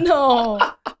 Oh no.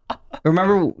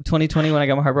 Remember 2020 when I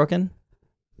got my heart broken?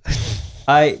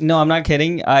 No, I'm not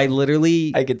kidding. I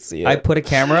could see it. I put a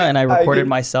camera and I recorded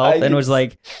myself and was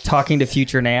like talking to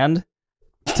future Nand.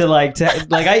 I did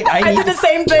the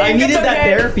same thing. I needed that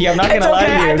therapy. I'm not gonna lie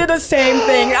to you. I did the same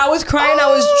thing. I was crying. I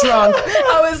was drunk.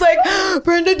 I was like,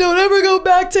 Brenda, don't ever go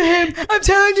back to him. I'm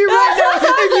telling you right now.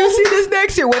 If you see this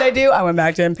next year, what I do? I went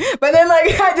back to him. But then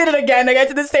like I did it again. Like I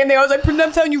did the same thing. I was like, Brenda,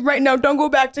 I'm telling you right now, don't go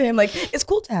back to him. Like it's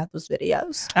cool to have those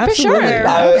videos. Absolutely. For sure.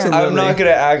 I'm not gonna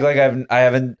act like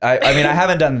I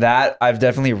haven't done that. I've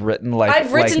definitely written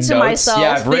I've written to notes. myself.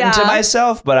 Yeah, I've written to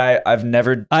myself, but I've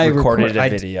never recorded a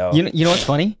video. You know what's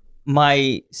funny?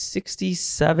 My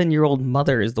 67-year-old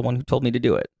mother is the one who told me to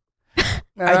do it.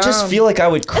 I just feel like I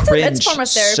would cringe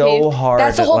so hard.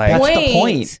 That's the whole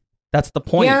point. That's the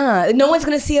point. Yeah, no one's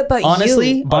gonna see it but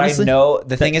honestly, you. But I know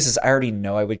the thing is I already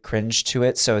know I would cringe to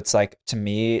it. So it's like to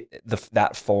me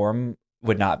that form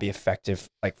would not be effective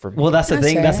like for me. Well, that's the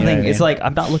thing. Fair. That's the thing. You know what I It's mean? like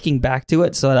I'm not looking back to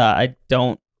it so that I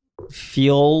don't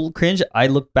feel cringe. I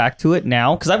look back to it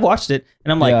now because I've watched it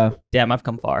and I'm like, damn, I've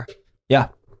come far. Yeah.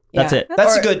 That's it.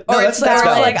 That's a good. No, Or that's it's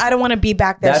valid. like I don't want to be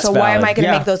back there. That's so why am I valid. going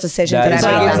to Yeah. make those decisions? That That is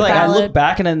I valid. It's like I Valid. look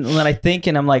back and then I think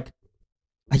and I'm like,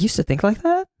 I used to think like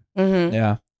that. Mm-hmm.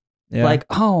 Yeah. Yeah. Like,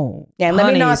 oh, Yeah, let me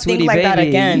honey, not think sweetie like that baby,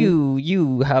 again.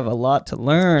 You have a lot to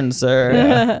learn,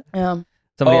 sir. Yeah.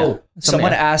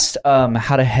 Someone asked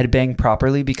how to headbang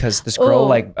properly because this girl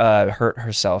hurt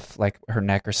herself, like her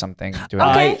neck or something. Doing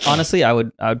I honestly, I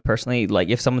would personally like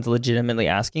if someone's legitimately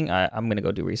asking, I'm gonna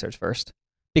go do research first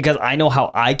because I know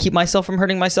how I keep myself from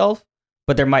hurting myself,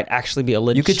 but there might actually be a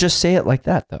legit. You could just say it like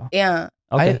that though. Yeah.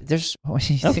 okay. There's Well, there's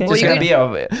you gonna be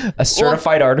a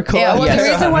certified article. Yeah, well, Yes. the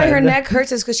reason why her neck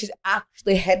hurts is because she's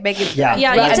actually headbanging. Yeah.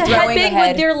 Yeah, you and have to throwing the headbang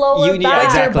head. with your lower yeah, back.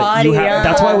 exactly. body, yeah.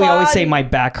 That's why we always say Body. my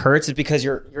back hurts is because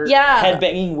you're Yeah.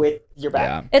 headbanging with your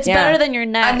back. Yeah. It's Yeah. better than your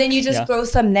neck. And then you just Yeah. throw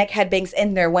some neck headbangs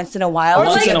in there once in a while Or to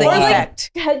like- get or the like-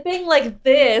 effect. headbang like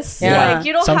this. Yeah. Like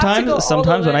you don't have to go all the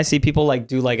Sometimes when way. I see people like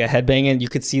do like a headbang and you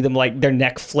could see them like their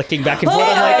neck flicking back and Oh, forth.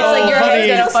 I'm yeah, like, it's like your honey. head's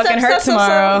gonna Stop, fucking stop, hurt stop,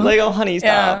 tomorrow. Like, oh, honey,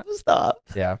 stop, stop.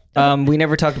 Yeah. We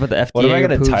never talked about the FDA. What am I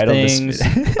gonna approved title things.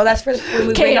 this? Oh, that's for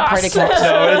the Chaos. party clips.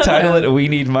 No, I'm gonna title it "We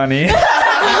Need Money."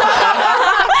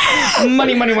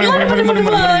 money, money, money, money, money, money, money,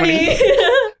 money.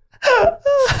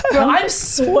 Bro, I'm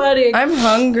sweating. I'm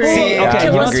hungry. See, Yeah, okay, I'm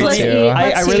you know hungry what's funny? too. I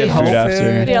Let's really eat hope food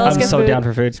after. Yeah, let's I'm get so food. down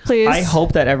for food. Please. I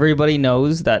hope that everybody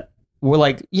knows that we're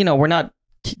like, we're not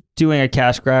doing a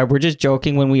cash grab. We're just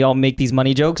joking when we all make these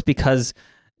money jokes because,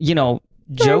 Are we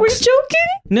jokes.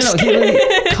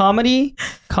 joking? Comedy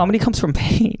comes from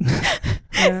pain.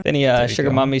 Yeah. Any you sugar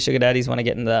go. mommies, sugar daddies want to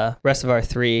get in the rest of our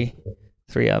three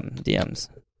DMs?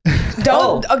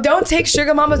 Don't take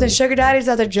sugar mamas and sugar daddies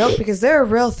as a joke because they're a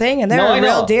real thing and they're No, a I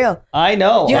real know. deal. I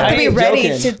know. You have I to be ain't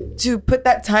ready joking. to put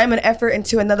that time and effort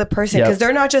into another person Yep. because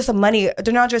they're not just a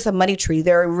money tree.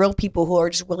 They're real people who are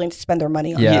just willing to spend their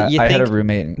money on. Yeah, You I had a think-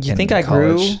 roommate. You in think I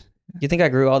college. You think I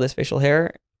grew all this facial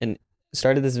hair and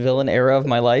started this villain era of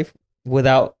my life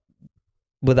without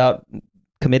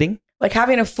committing? Like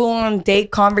having a full-on date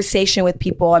conversation with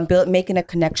people and making a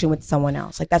connection with someone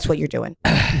else. Like that's what you're doing.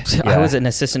 I was an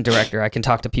assistant director. I can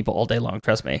talk to people all day long.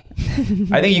 Trust me.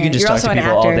 I think you can just You're talk also to an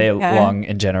people all actor. day Yeah. long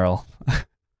in general.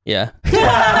 Yeah.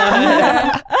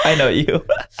 I know you.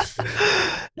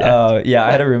 Yeah,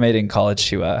 I had a roommate in college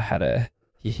who had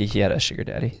he had a sugar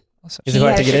daddy. Also. Is it who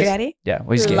I think it is? Daddy? Yeah,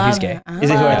 well, he's gay. Love He's gay. it. Is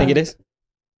it who I think it is?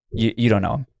 You don't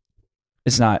know him.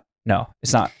 It's not. No,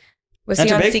 it's not. Was he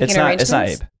That's on big? Seeking It's not. Arrangements? It's not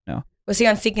Abe. No, Was he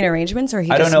on Seeking Arrangements or he?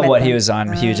 I don't just know met what he them? was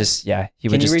on. He would just He Can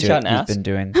would you just reach do out it. and He's ask? been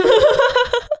doing.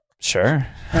 Sure.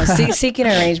 No, Seeking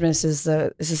Arrangements is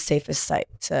the safest site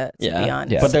to be on.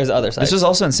 Yeah. But there's other sides. This was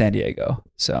also in San Diego.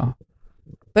 So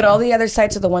But all the other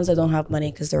sites are the ones that don't have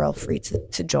money because they're all free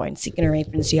to join. Seeking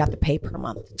Arrangements, you have to pay per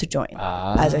month to join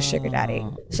as a sugar daddy.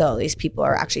 So these people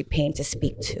are actually paying to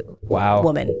speak to Wow. a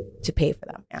woman to pay for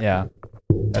them. Yeah,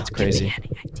 that's crazy.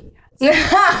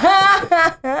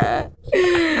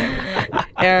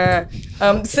 Yeah.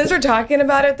 Since we're talking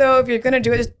about it though, if you're gonna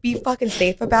do it, just be fucking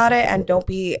safe about it and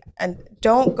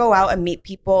don't go out and meet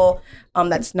people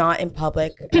that's not in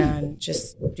public and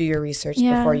just do your research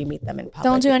Yeah. before you meet them in public.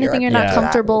 Don't do if anything you're not Yeah.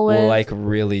 comfortable with. Like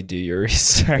really do your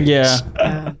research. Yeah.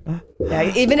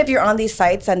 Yeah, even if you're on these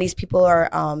sites and these people are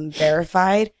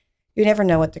verified, you never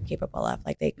know what they're capable of.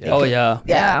 Like they Oh yeah.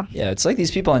 yeah. Yeah, it's like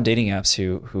these people on dating apps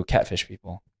who catfish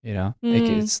people. You know, like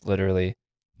Mm. it's literally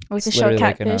Like the it's show literally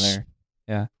like Catfish.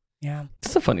 another. Yeah.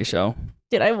 It's a funny show.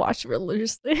 Did I watch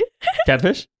religiously?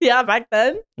 Catfish? Yeah, back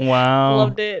then. Wow.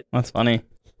 Loved it. That's funny.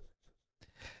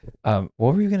 What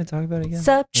were you gonna talk about again?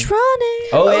 Subtronic.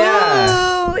 Oh yeah.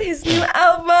 Oh, his new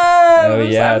album. Oh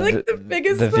yeah. I'm like the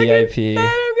biggest the fucking VIP. fan. I'm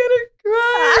gonna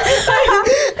cry.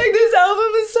 Like this album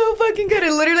is so fucking good.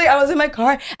 And literally, I was in my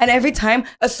car, and every time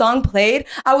a song played,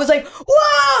 I was like,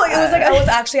 "Whoa!" It was like I was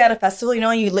actually at a festival, you know,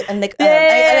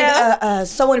 and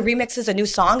someone remixes a new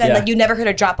song, and Yeah. like you never heard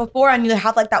a drop before, and you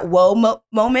have like that whoa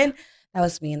moment. That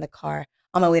was me in the car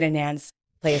on my way to Nan's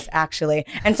place, actually.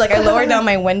 And so like I lowered down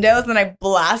my windows and I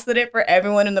blasted it for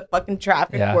everyone in the fucking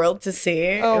traffic Yeah. world to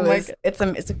see. Oh my God. It's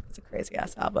a crazy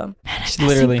ass album.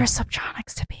 Literally. For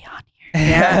Subtronics to be on here.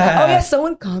 Yeah. Oh yeah,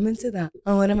 someone commented that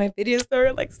on one of my videos. They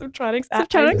were like Subtronics.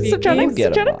 We'll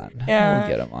get him on. Yeah.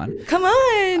 We'll get him on. Come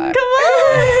on.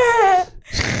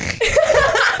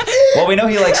 Well, we know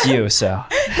he likes you, so.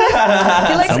 He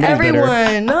likes Somebody everyone.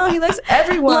 better. No, he likes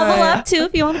everyone. Level Up too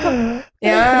if you want to come.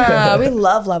 Yeah, we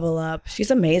love Level Up.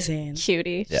 She's amazing.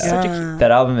 Cutie. Yeah. Such a Yeah.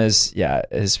 That album is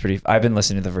pretty. I've been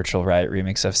listening to the Virtual Riot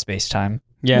remix of Space Time.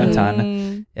 Yeah. A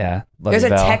ton. Yeah. There's a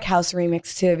Tech House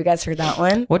remix too. Have you guys heard that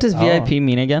one? What does VIP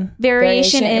mean again?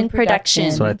 Variation in production.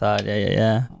 That's what I thought.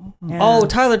 Yeah. Oh,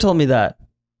 Tyler told me that.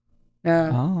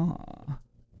 Yeah. Oh.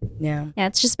 Yeah. Yeah,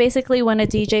 it's just basically when a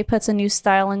DJ puts a new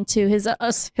style into his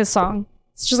song.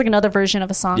 It's just like another version of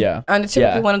a song. Yeah. And it's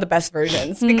typically one of the best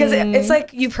versions because it's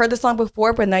like you've heard the song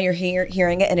before, but now you're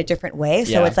hearing it in a different way.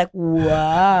 So it's like,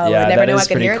 wow. Yeah, I never that knew is I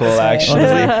could pretty hear it cool, this way. actually.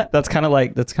 Honestly, that's kind of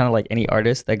like any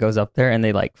artist that goes up there and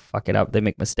they like fuck it up. They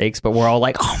make mistakes, but we're all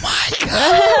like, oh my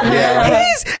god,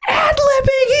 he's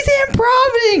ad-libbing, he's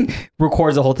improving.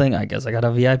 Records the whole thing. I guess I got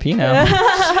a VIP now.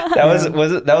 That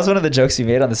was one of the jokes you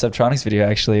made on the Subtronics video.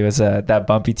 Actually, was that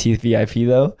bumpy teeth VIP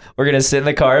though. We're gonna sit in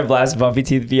the car and blast bumpy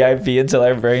teeth VIP until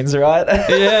our brains rot.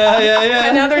 Yeah.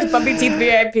 And now there's bumpy teeth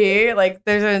VIP. Like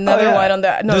there's another one on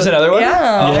the. No, there's another one.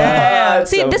 Yeah.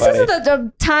 See, this is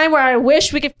the time where I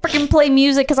wish we could freaking play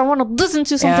music because I want to listen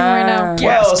to something right now.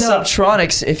 Well,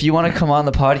 Subtronics, if you want to come on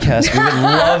the podcast, we would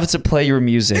love to play your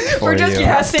music for We're just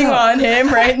pressing on him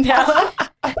right now.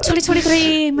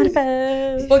 2023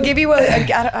 manifest. We'll give you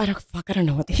I don't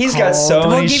know what he's got so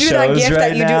many We'll give you that shows gift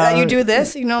right that you do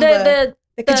this. You know The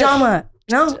Kajama.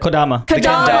 No. Kodama.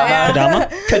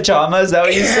 Kajama, is that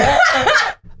what you said?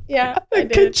 Yeah, I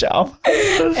did. Kajama.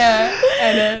 Yeah,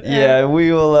 I did. Yeah,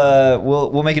 we will.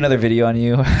 We'll make another video on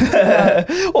you.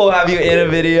 We'll have you in a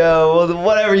video.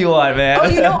 Whatever you want, man. Oh,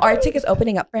 you know, Arctic is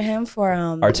opening up for him for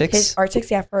Arctics? His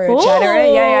Arctics, yeah, for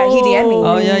January. Yeah, he DM'd me.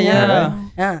 Oh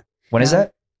yeah. When is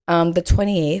that? The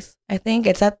 28th, I think.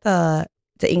 It's at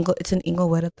it's in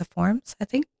Inglewood at the Forums, I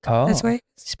think. Oh, that's where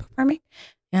he's performing.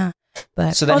 Yeah,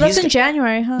 but so then that's in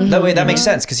January, huh? That makes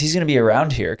sense because he's going to be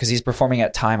around here because he's performing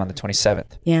at Time on the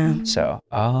 27th. Yeah. So,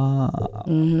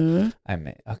 I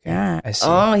may. Okay. Yeah. I see.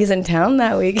 Oh, he's in town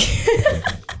that week.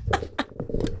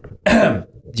 Do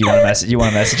you want to message? You want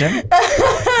to message him?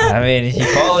 I mean, he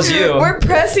follows you. We're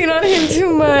pressing on him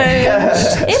too much.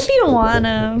 If you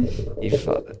wanna.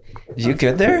 You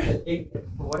good there?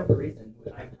 For whatever reason,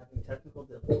 I'm having technical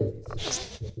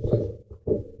difficulties.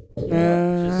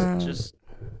 Just.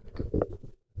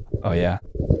 Oh yeah.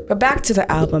 But back to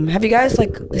the album. Have you guys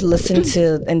like listened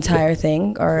to the entire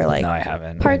thing or like? No, I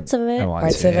haven't. Parts of it.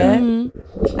 Parts of it.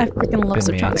 I freaking love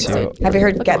Subtronics. Have you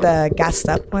heard Get the Gassed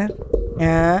Up one?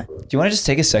 Yeah. Do you want to just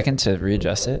take a second to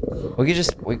readjust it? We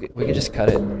could just cut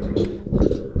it.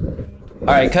 All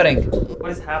right, cutting.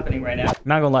 What is happening right now? I'm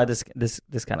not gonna lie, this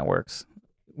kind of works.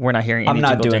 We're not hearing any I'm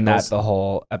not doing jingles. that the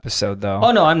whole episode though.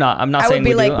 Oh no, I'm not. I'm not saying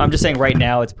we like, do. I'm just saying right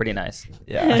now it's pretty nice.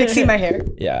 Yeah. Fixing my hair.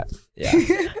 Yeah.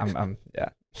 I'm yeah.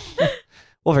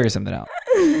 We'll figure something out.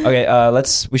 Okay,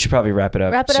 we should probably wrap it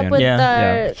up. Wrap it soon. up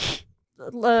with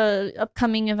the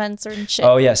upcoming events or shit.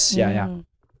 Oh yes, yeah.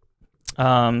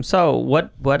 So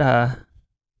what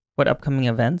upcoming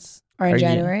events are in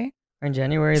January? Are in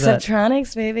January?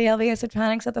 Subtronics, baby. I'll be at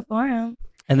Subtronics at the Forum.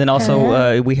 And then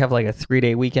also we have like a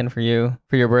 3-day weekend for you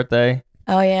for your birthday.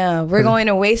 Oh yeah, we're going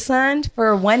to Wasteland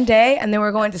for one day, and then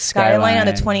we're going to Skyline on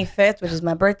the 25th, which is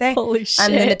my birthday. Holy shit!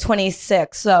 And then the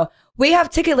 26th. So we have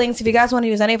ticket links if you guys want to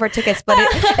use any of our tickets. But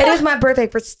it is my birthday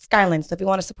for Skyline, so if you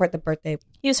want to support the birthday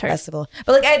festival,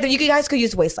 but like you guys could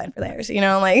use Wasteland for theirs, you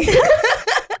know, like.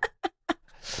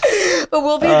 But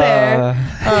we'll be there.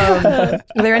 Are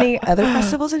there any other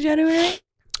festivals in January?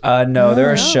 No,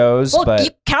 there are shows,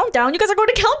 but Countdown. You guys are going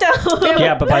to Countdown.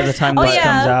 Yeah, but by the time this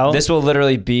comes out, this will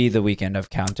literally be the weekend of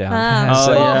Countdown.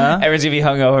 Everyone's gonna be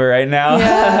hungover right now.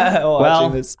 Yeah.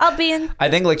 Watching this. I'll be in. I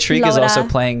think Treek is also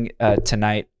playing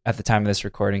tonight. At the time of this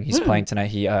recording, he's playing tonight.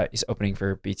 He's opening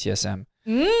for BTSM,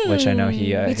 which I know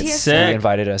he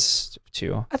invited us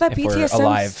to. I thought BTSM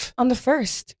alive on the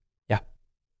 1st. Yeah.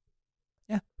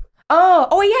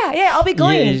 Oh yeah. I'll be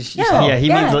going.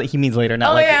 He means later,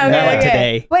 not like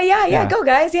today. Wait, yeah. Go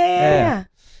guys. Yeah.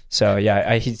 So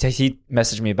he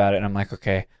messaged me about it, and I'm like,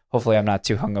 okay, hopefully I'm not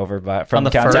too hungover from on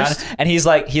the Countdown. first? And he's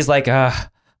like,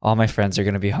 all my friends are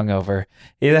gonna be hungover.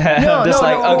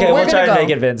 Okay, we'll try to make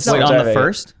it, Vince. Wait, on the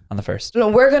 1st? On the 1st. No,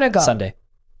 we're gonna go Sunday.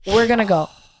 We're gonna go.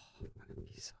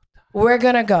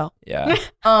 Yeah.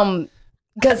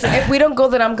 Because if we don't go,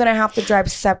 then I'm gonna have to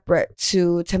drive separate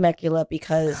to Temecula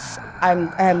because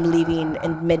I'm leaving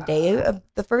in midday of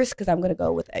the 1st because I'm gonna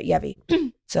go with Yevi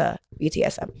to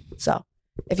BTSM. So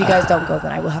if you guys don't go,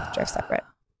 then I will have to drive separate.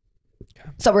 Okay.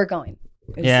 So we're going.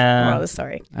 Moral of the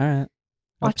story. All right.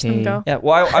 Watch them go. Yeah.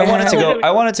 Well, I wanted to go.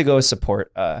 I wanted to go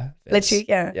support. Literally,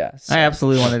 yeah. Yeah. I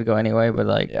absolutely wanted to go anyway, but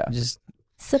just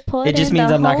support. It just means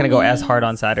I'm not gonna go as hard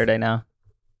on Saturday now.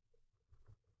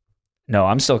 No,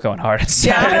 I'm still going hard on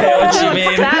Saturday. What you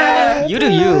mean? You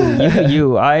do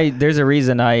you. There's a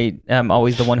reason I am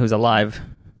always the one who's alive.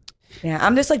 Yeah,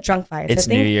 I'm just like drunk vibes. It's I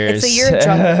think New Year's. It's a year of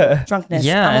drunkness.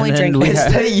 Yeah, I'm only and then drinking.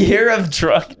 It's the year of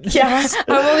drunkenness. Yeah,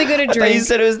 I'm only gonna I thought drink. you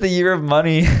said it was the year of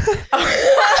money.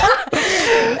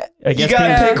 I guess You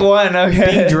gotta pick one.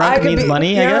 Okay. being drunk I could means be-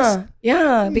 money, yeah, I guess.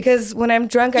 Yeah, because when I'm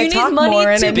drunk, I You need talk money more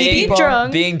and to I meet be people.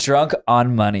 drunk. Being drunk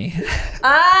on money.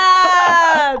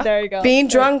 Ah, there you go. Being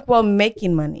drunk while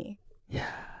making money.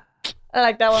 I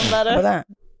like that one How better. that?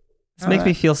 This makes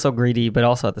me feel so greedy, but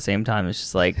also at the same time, it's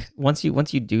just like once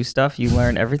you do stuff, you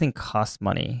learn everything costs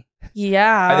money.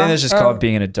 Yeah. I think that's just called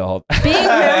being an adult. being It's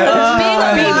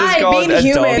just called being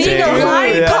human. adulting. being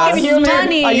alive Yeah. costs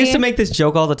money. I used to make this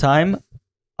joke all the time.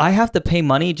 I have to pay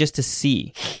money just to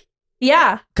see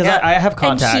Yeah. because Yeah. I have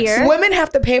contacts. hear. Women have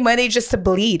to pay money just to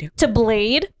bleed. To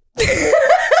blade.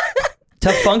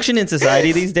 To function in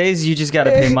society these days, you just got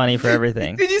to pay money for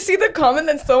everything. Did you see the comment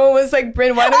that someone was like,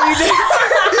 Bryn, why don't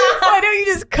you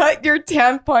just cut your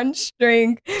tampon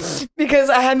string? Because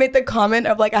I had made the comment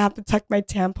of like, I have to tuck my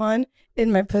tampon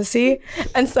in my pussy.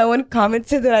 And someone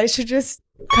commented that I should just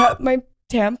cut my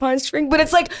tampon string. But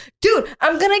it's like, dude,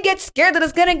 I'm going to get scared that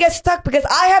it's going to get stuck because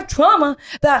I have trauma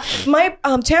that my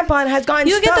tampon has gotten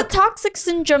You stuck. get the toxic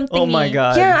syndrome thingy. Oh my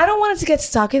god! Yeah, I don't want it to get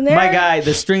stuck in there. My guy,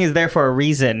 the string is there for a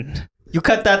reason. You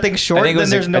cut that thing short, I think it then was,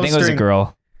 there's no it was a string.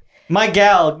 girl. My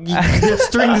gal, the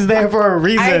string's there for a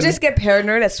reason. I just get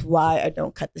paranoid. That's why I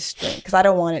don't cut the string because I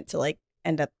don't want it to like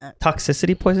end up that.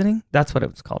 Toxicity poisoning? That's what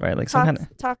it was called, right? Like some kind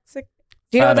of. Toxic.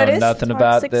 Do you know I what that know is? nothing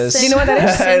about Toxic this. Do you know what that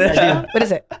is? I do. What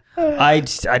is it?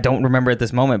 I don't remember at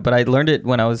this moment, but I learned it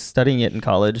when I was studying it in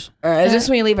college. It's just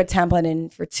when you leave a tampon in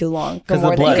for too long. For 'Cause of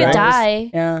more than blood, You could 8 hours.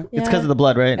 die. Yeah. It's because of the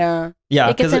blood, right? Yeah. Yeah,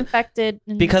 It gets because infected.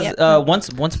 and- because yeah.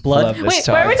 once Love blood. this Wait,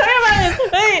 talk. why are we talking about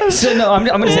this? Wait. So no, I'm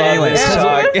gonna say Love anyway.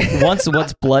 this talk.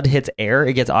 Once blood hits air,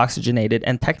 it gets oxygenated,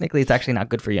 and technically, it's actually not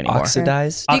good for you anymore.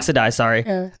 Oxidized? Oxidized, sorry.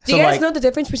 Yeah. Do So, you guys like- know the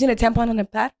difference between a tampon and a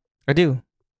pad? I do.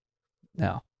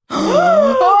 No.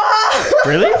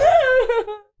 Really?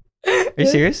 Are you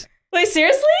serious? Wait,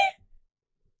 seriously?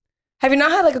 Have you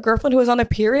not had like a girlfriend who was on a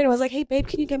period and was like, "Hey babe,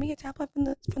 can you get me a tampon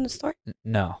from the store?"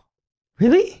 No.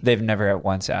 Really? They've never at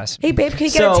once asked me. Hey babe, can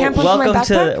you get a tampon from my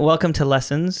backpack? welcome to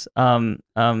lessons.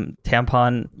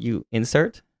 Tampon you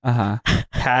insert. Uh-huh.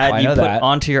 Pad Oh, I you know put that.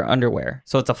 onto your underwear.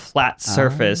 So it's a flat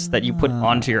surface that you put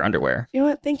onto your underwear. You know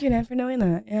what? Thank you, Nan, for knowing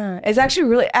that. Yeah, it's actually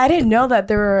really. I didn't know that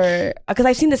there were because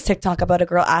I've seen this TikTok about a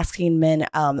girl asking men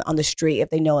on the street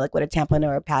if they know like what a tampon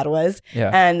or a pad was,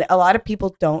 Yeah. and a lot of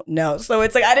people don't know. So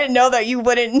it's like I didn't know that you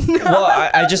wouldn't know.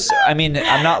 Well, I mean,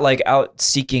 I'm not like out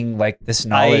seeking like this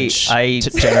knowledge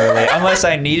generally, unless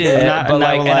I needed it. Not- but not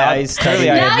like, gonna and lie, I I clearly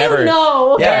I Now had never. you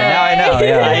know. Yeah, okay? now I know.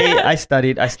 Yeah.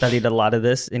 I studied a lot of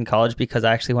this in college because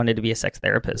I actually wanted to be a sex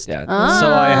therapist. Yeah.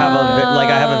 So I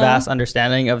have a vast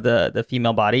understanding of the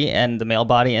female body and the male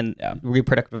body and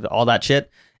reproductive all that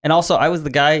shit. And also I was the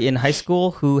guy in high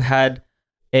school who had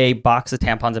a box of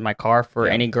tampons in my car for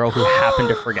any girl who happened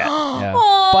to forget. Yeah.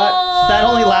 But that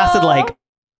only lasted like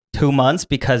 2 months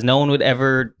because no one would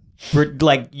ever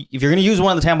like if you're gonna use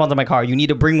one of the tampons in my car, you need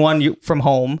to bring one from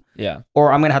home. Yeah.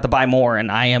 Or I'm gonna have to buy more,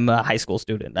 and I am a high school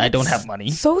student. I don't have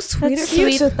money. So sweet That's of you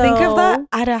sweet, to think of that though.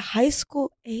 at a high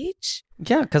school age.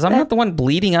 Yeah, because I'm not the one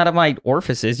bleeding out of my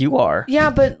orifices. You are. Yeah,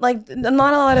 but like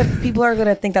not a lot of people are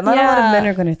gonna think that. Not a lot of Yeah. men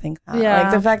are gonna think that. Yeah.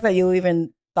 Like the fact that you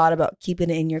even thought about keeping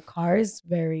it in your car is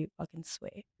very fucking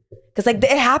sweet. Because like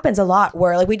it happens a lot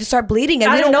where like we just start bleeding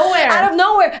and Out we of don't nowhere. out of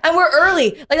nowhere, and we're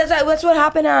early. Like that's what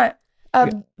happened at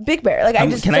Big Bear. Like I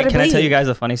just Can I started tell you bleeding. guys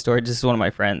a funny story? This is one of my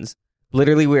friends.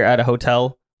 Literally, we were at a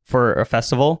hotel for a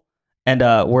festival, and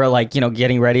we're like,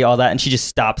 getting ready, all that, and she just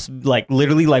stops, like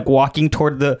literally, like walking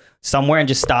toward the somewhere, and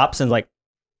just stops and like,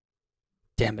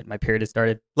 damn it, my period has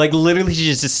started. Like literally, she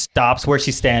just stops where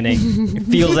she's standing,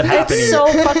 feels it happening. It's so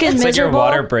fucking It's like your miserable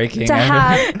water breaking. to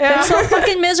have. It's so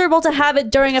fucking miserable to have it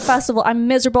during a festival. I'm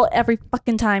miserable every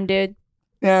fucking time, dude.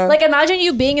 Yeah. Like imagine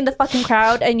you being in the fucking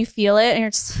crowd and you feel it and you're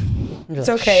just It's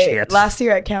okay. Shit. Last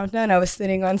year at Countdown, I was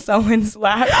sitting on someone's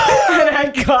lap and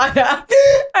I got up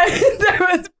and there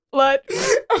was blood.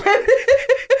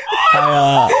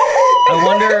 I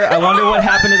wonder what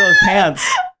happened to those pants.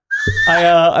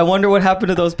 I wonder what happened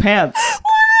to those pants.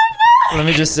 Let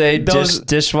me just say, Those-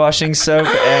 dishwashing soap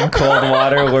and cold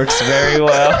water works very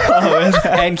well.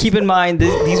 And keep in mind,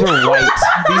 these were white.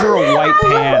 These were white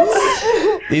pants.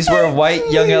 These were white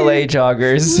young LA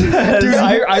joggers. Dude,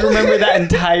 I remember that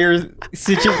entire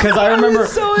situation because I remember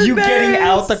so you getting embarrassed.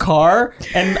 out the car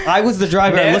and I was the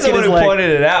driver. I Nan's looked at the his one who leg. pointed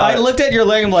it out. I looked at your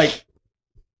leg. I'm like,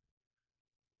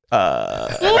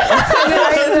 and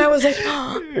then I was like,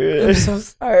 I'm so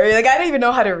sorry. Like I didn't even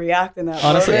know how to react in that.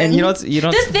 Honestly, moment. and you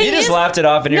just laughed it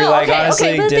off, and you're like,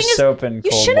 honestly, dish soap and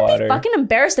cold water. You shouldn't be fucking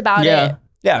embarrassed about it.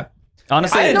 Yeah.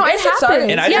 Honestly, it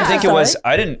happened. And I didn't think it was.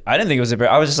 I didn't think it was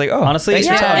embarrassing. I was just like, oh, honestly, thanks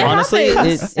for telling me. Honestly,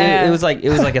 it was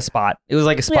like a spot. It was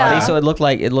like a spotty, so it looked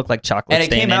like chocolate. And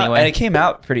it came out. And it came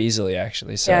out pretty easily,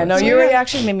 actually. So your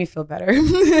reaction made me feel better.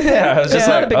 Yeah, I was just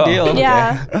like, not a big deal. Okay.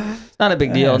 Yeah, it's not a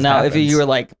big deal. Now, if you were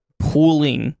like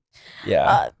pooling,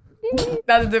 that's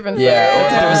a different story.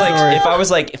 Yeah, if I was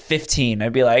like 15,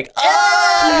 I'd be like, yeah,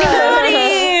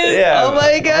 oh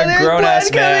my god, I'm a grown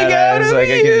ass man. I was like,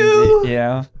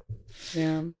 Yeah.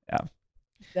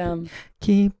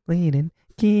 Keep bleeding.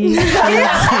 Keep bleeding.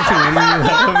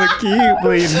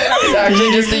 It's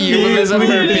actually just a euphemism for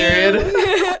a period.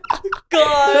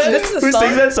 God, Who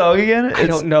sings that song again? I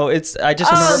don't know. I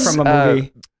just remember from a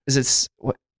movie. Is it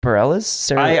what?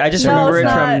 Bareilles? I just remember it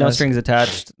from No Strings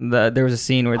Attached. There was a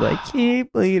scene where like,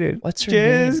 keep bleeding. What's her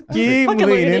name? Keep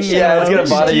bleeding. Yeah, it's gonna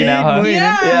bother you now, huh?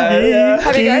 Yeah.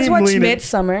 Have you guys watched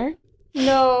Midsummer?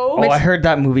 No. Oh, I heard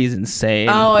that movie is insane.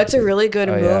 Oh, it's a really good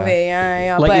movie.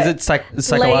 Yeah. Like, is it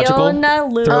psychological? Leona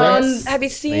Lewis. Have you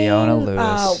seen Leona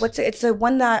Lewis? What's it? It's the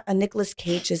one that Nicolas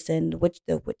Cage is in.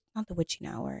 Not the Witching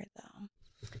Hour.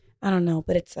 I don't know,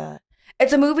 but it's a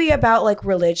movie about like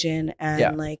religion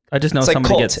and like. I just know it's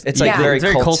somebody like gets. It's like very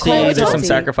culty. There's some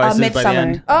sacrifices by the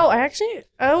end. Oh, I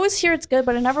always hear it's good,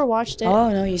 but I never watched it.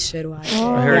 Oh no, you should watch it.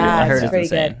 I heard it's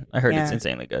insane. Good. I heard it's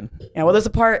insanely good. Yeah, well, there's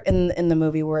a part in the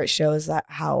movie where it shows that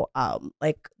how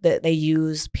they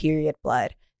use period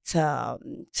blood to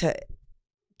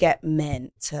get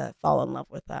men to fall in love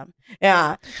with them.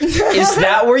 Yeah. Is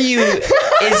that where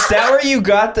you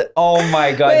got the? Oh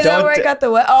my god! Wait, where I got the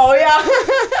what? Oh yeah.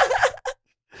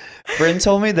 Bryn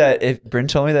told me that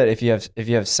if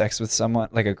you have sex with someone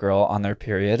like a girl on their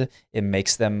period, it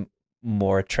makes them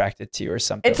more attracted to you or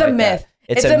something. It's a myth.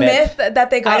 It's a myth that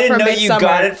they got from Midsummer. I didn't know you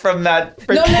got it from that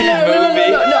freaking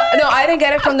movie. No, I didn't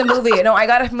get it from the movie. No, I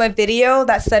got it from a video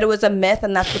that said it was a myth,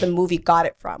 and that's where the movie got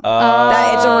it from.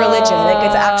 That it's a religion, like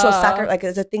it's an actual like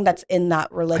it's a thing that's in that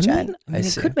religion. I mean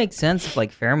it could make sense if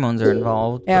like pheromones are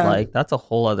involved, but like that's a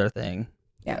whole other thing.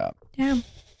 Yeah. Damn.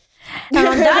 And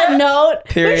on that note,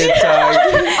 period talk.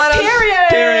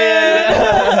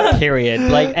 Period.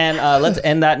 Like, and let's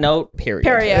end that note.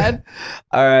 Period.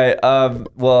 All right.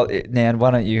 Well, Nan,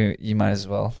 why don't you might as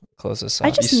well close us off.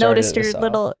 I just noticed your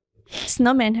little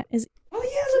snowman is. Oh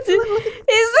yeah,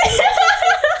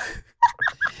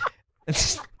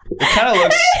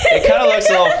 look. It kind of looks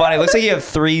a little funny. It looks like you have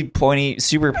 3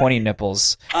 super pointy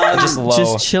nipples, just low.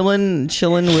 Just chilling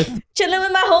with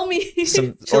my homies.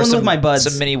 Chilling with my buds.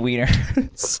 Some mini wiener,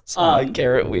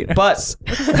 carrot wiener. But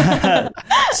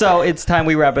so it's time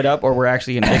we wrap it up, or we're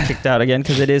actually gonna get kicked out again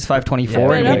because it is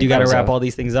 5:24 and we do got to wrap all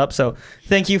these things up. So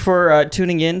thank you for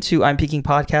tuning in to I'm Peaking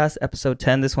Podcast episode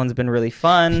 10. This one's been really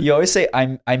fun. You always say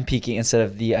I'm Peaking instead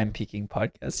of the I'm Peaking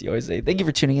Podcast. You always say thank you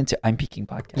for tuning in to I'm Peaking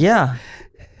Podcast. Yeah.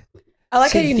 I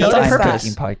like how you notice that.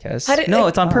 Podcast.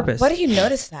 It's on purpose. Why do you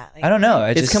notice that? Like, I don't know.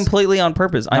 It's completely on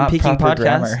purpose. I'm Peaking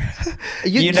Podcast.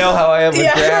 You know how I am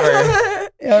with grammar.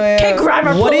 Okay,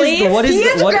 grammar police. What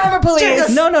is grammar police?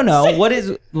 No. What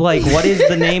is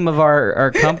the name of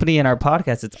our company and our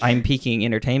podcast? It's I'm Peaking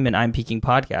Entertainment. I'm Peaking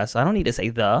Podcast. I don't need to say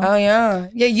the. Oh yeah.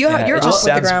 You're off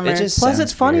with the grammar. Plus,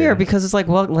 it's funnier because it's like,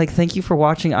 well, like thank you for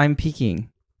watching I'm Peaking.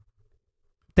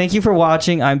 Thank you for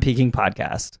watching I'm Peaking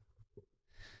Podcast.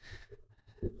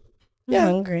 Yeah,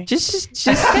 hungry. Just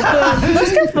get food.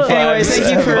 Let's get food. Anyways,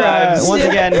 thank you for once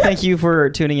again. Thank you for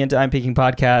tuning into I'm Peaking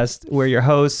Podcast. We're your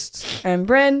hosts. I'm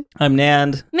Bryn. I'm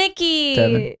Nand. Mickey.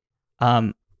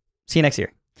 Devin. See you next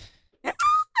year.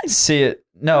 See it.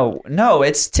 No.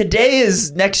 It's today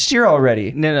is next year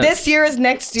already. No. This year is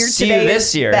next year. See today you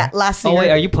this year. That last year. Oh wait,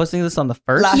 are you posting this on the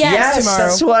 1st? Yes,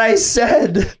 that's what I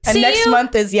said. And next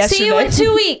month is yesterday. See you in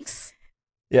 2 weeks.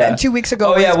 Yeah. And 2 weeks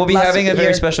ago. Oh yeah, we'll be having a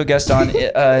very special guest on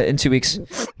in 2 weeks.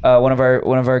 One of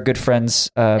our good friends.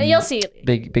 You'll see.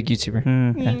 Big YouTuber.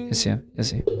 Yeah, you'll see him.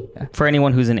 Yeah. For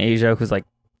anyone who's in Asia, who's like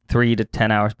 3 to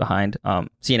 10 hours behind,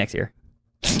 see you next year.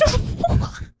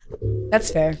 That's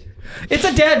fair. It's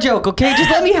a dad joke, okay? Just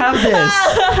let me have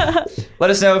this. Let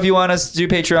us know if you want us to do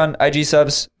Patreon, IG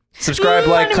subs. Subscribe,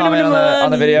 like, comment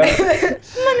on the video.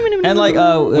 And like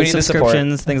we need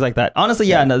subscriptions, things like that. Honestly,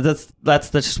 no, that's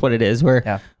just what it is.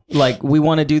 Like, we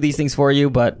want to do these things for you,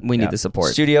 but we need the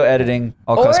support. Studio editing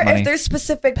all or costs money. if there's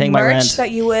specific Paying my merch rent.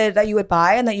 that you would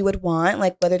buy and that you would want,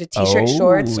 like whether the t-shirt,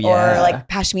 shorts, or like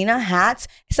pashmina hats,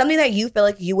 something that you feel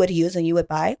like you would use and you would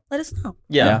buy, let us know.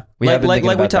 Yeah. We have been like thinking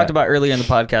we about talked that. about earlier in the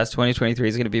podcast, 2023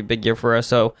 is going to be a big year for us.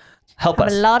 So help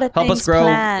us. A lot of help us things grow.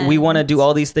 planned. We want to do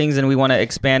all these things and we want to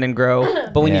expand and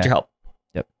grow, but we need your help.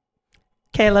 Yep.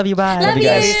 Okay, love you. Bye. Love you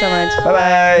guys. Thank you so much.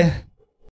 Bye-bye.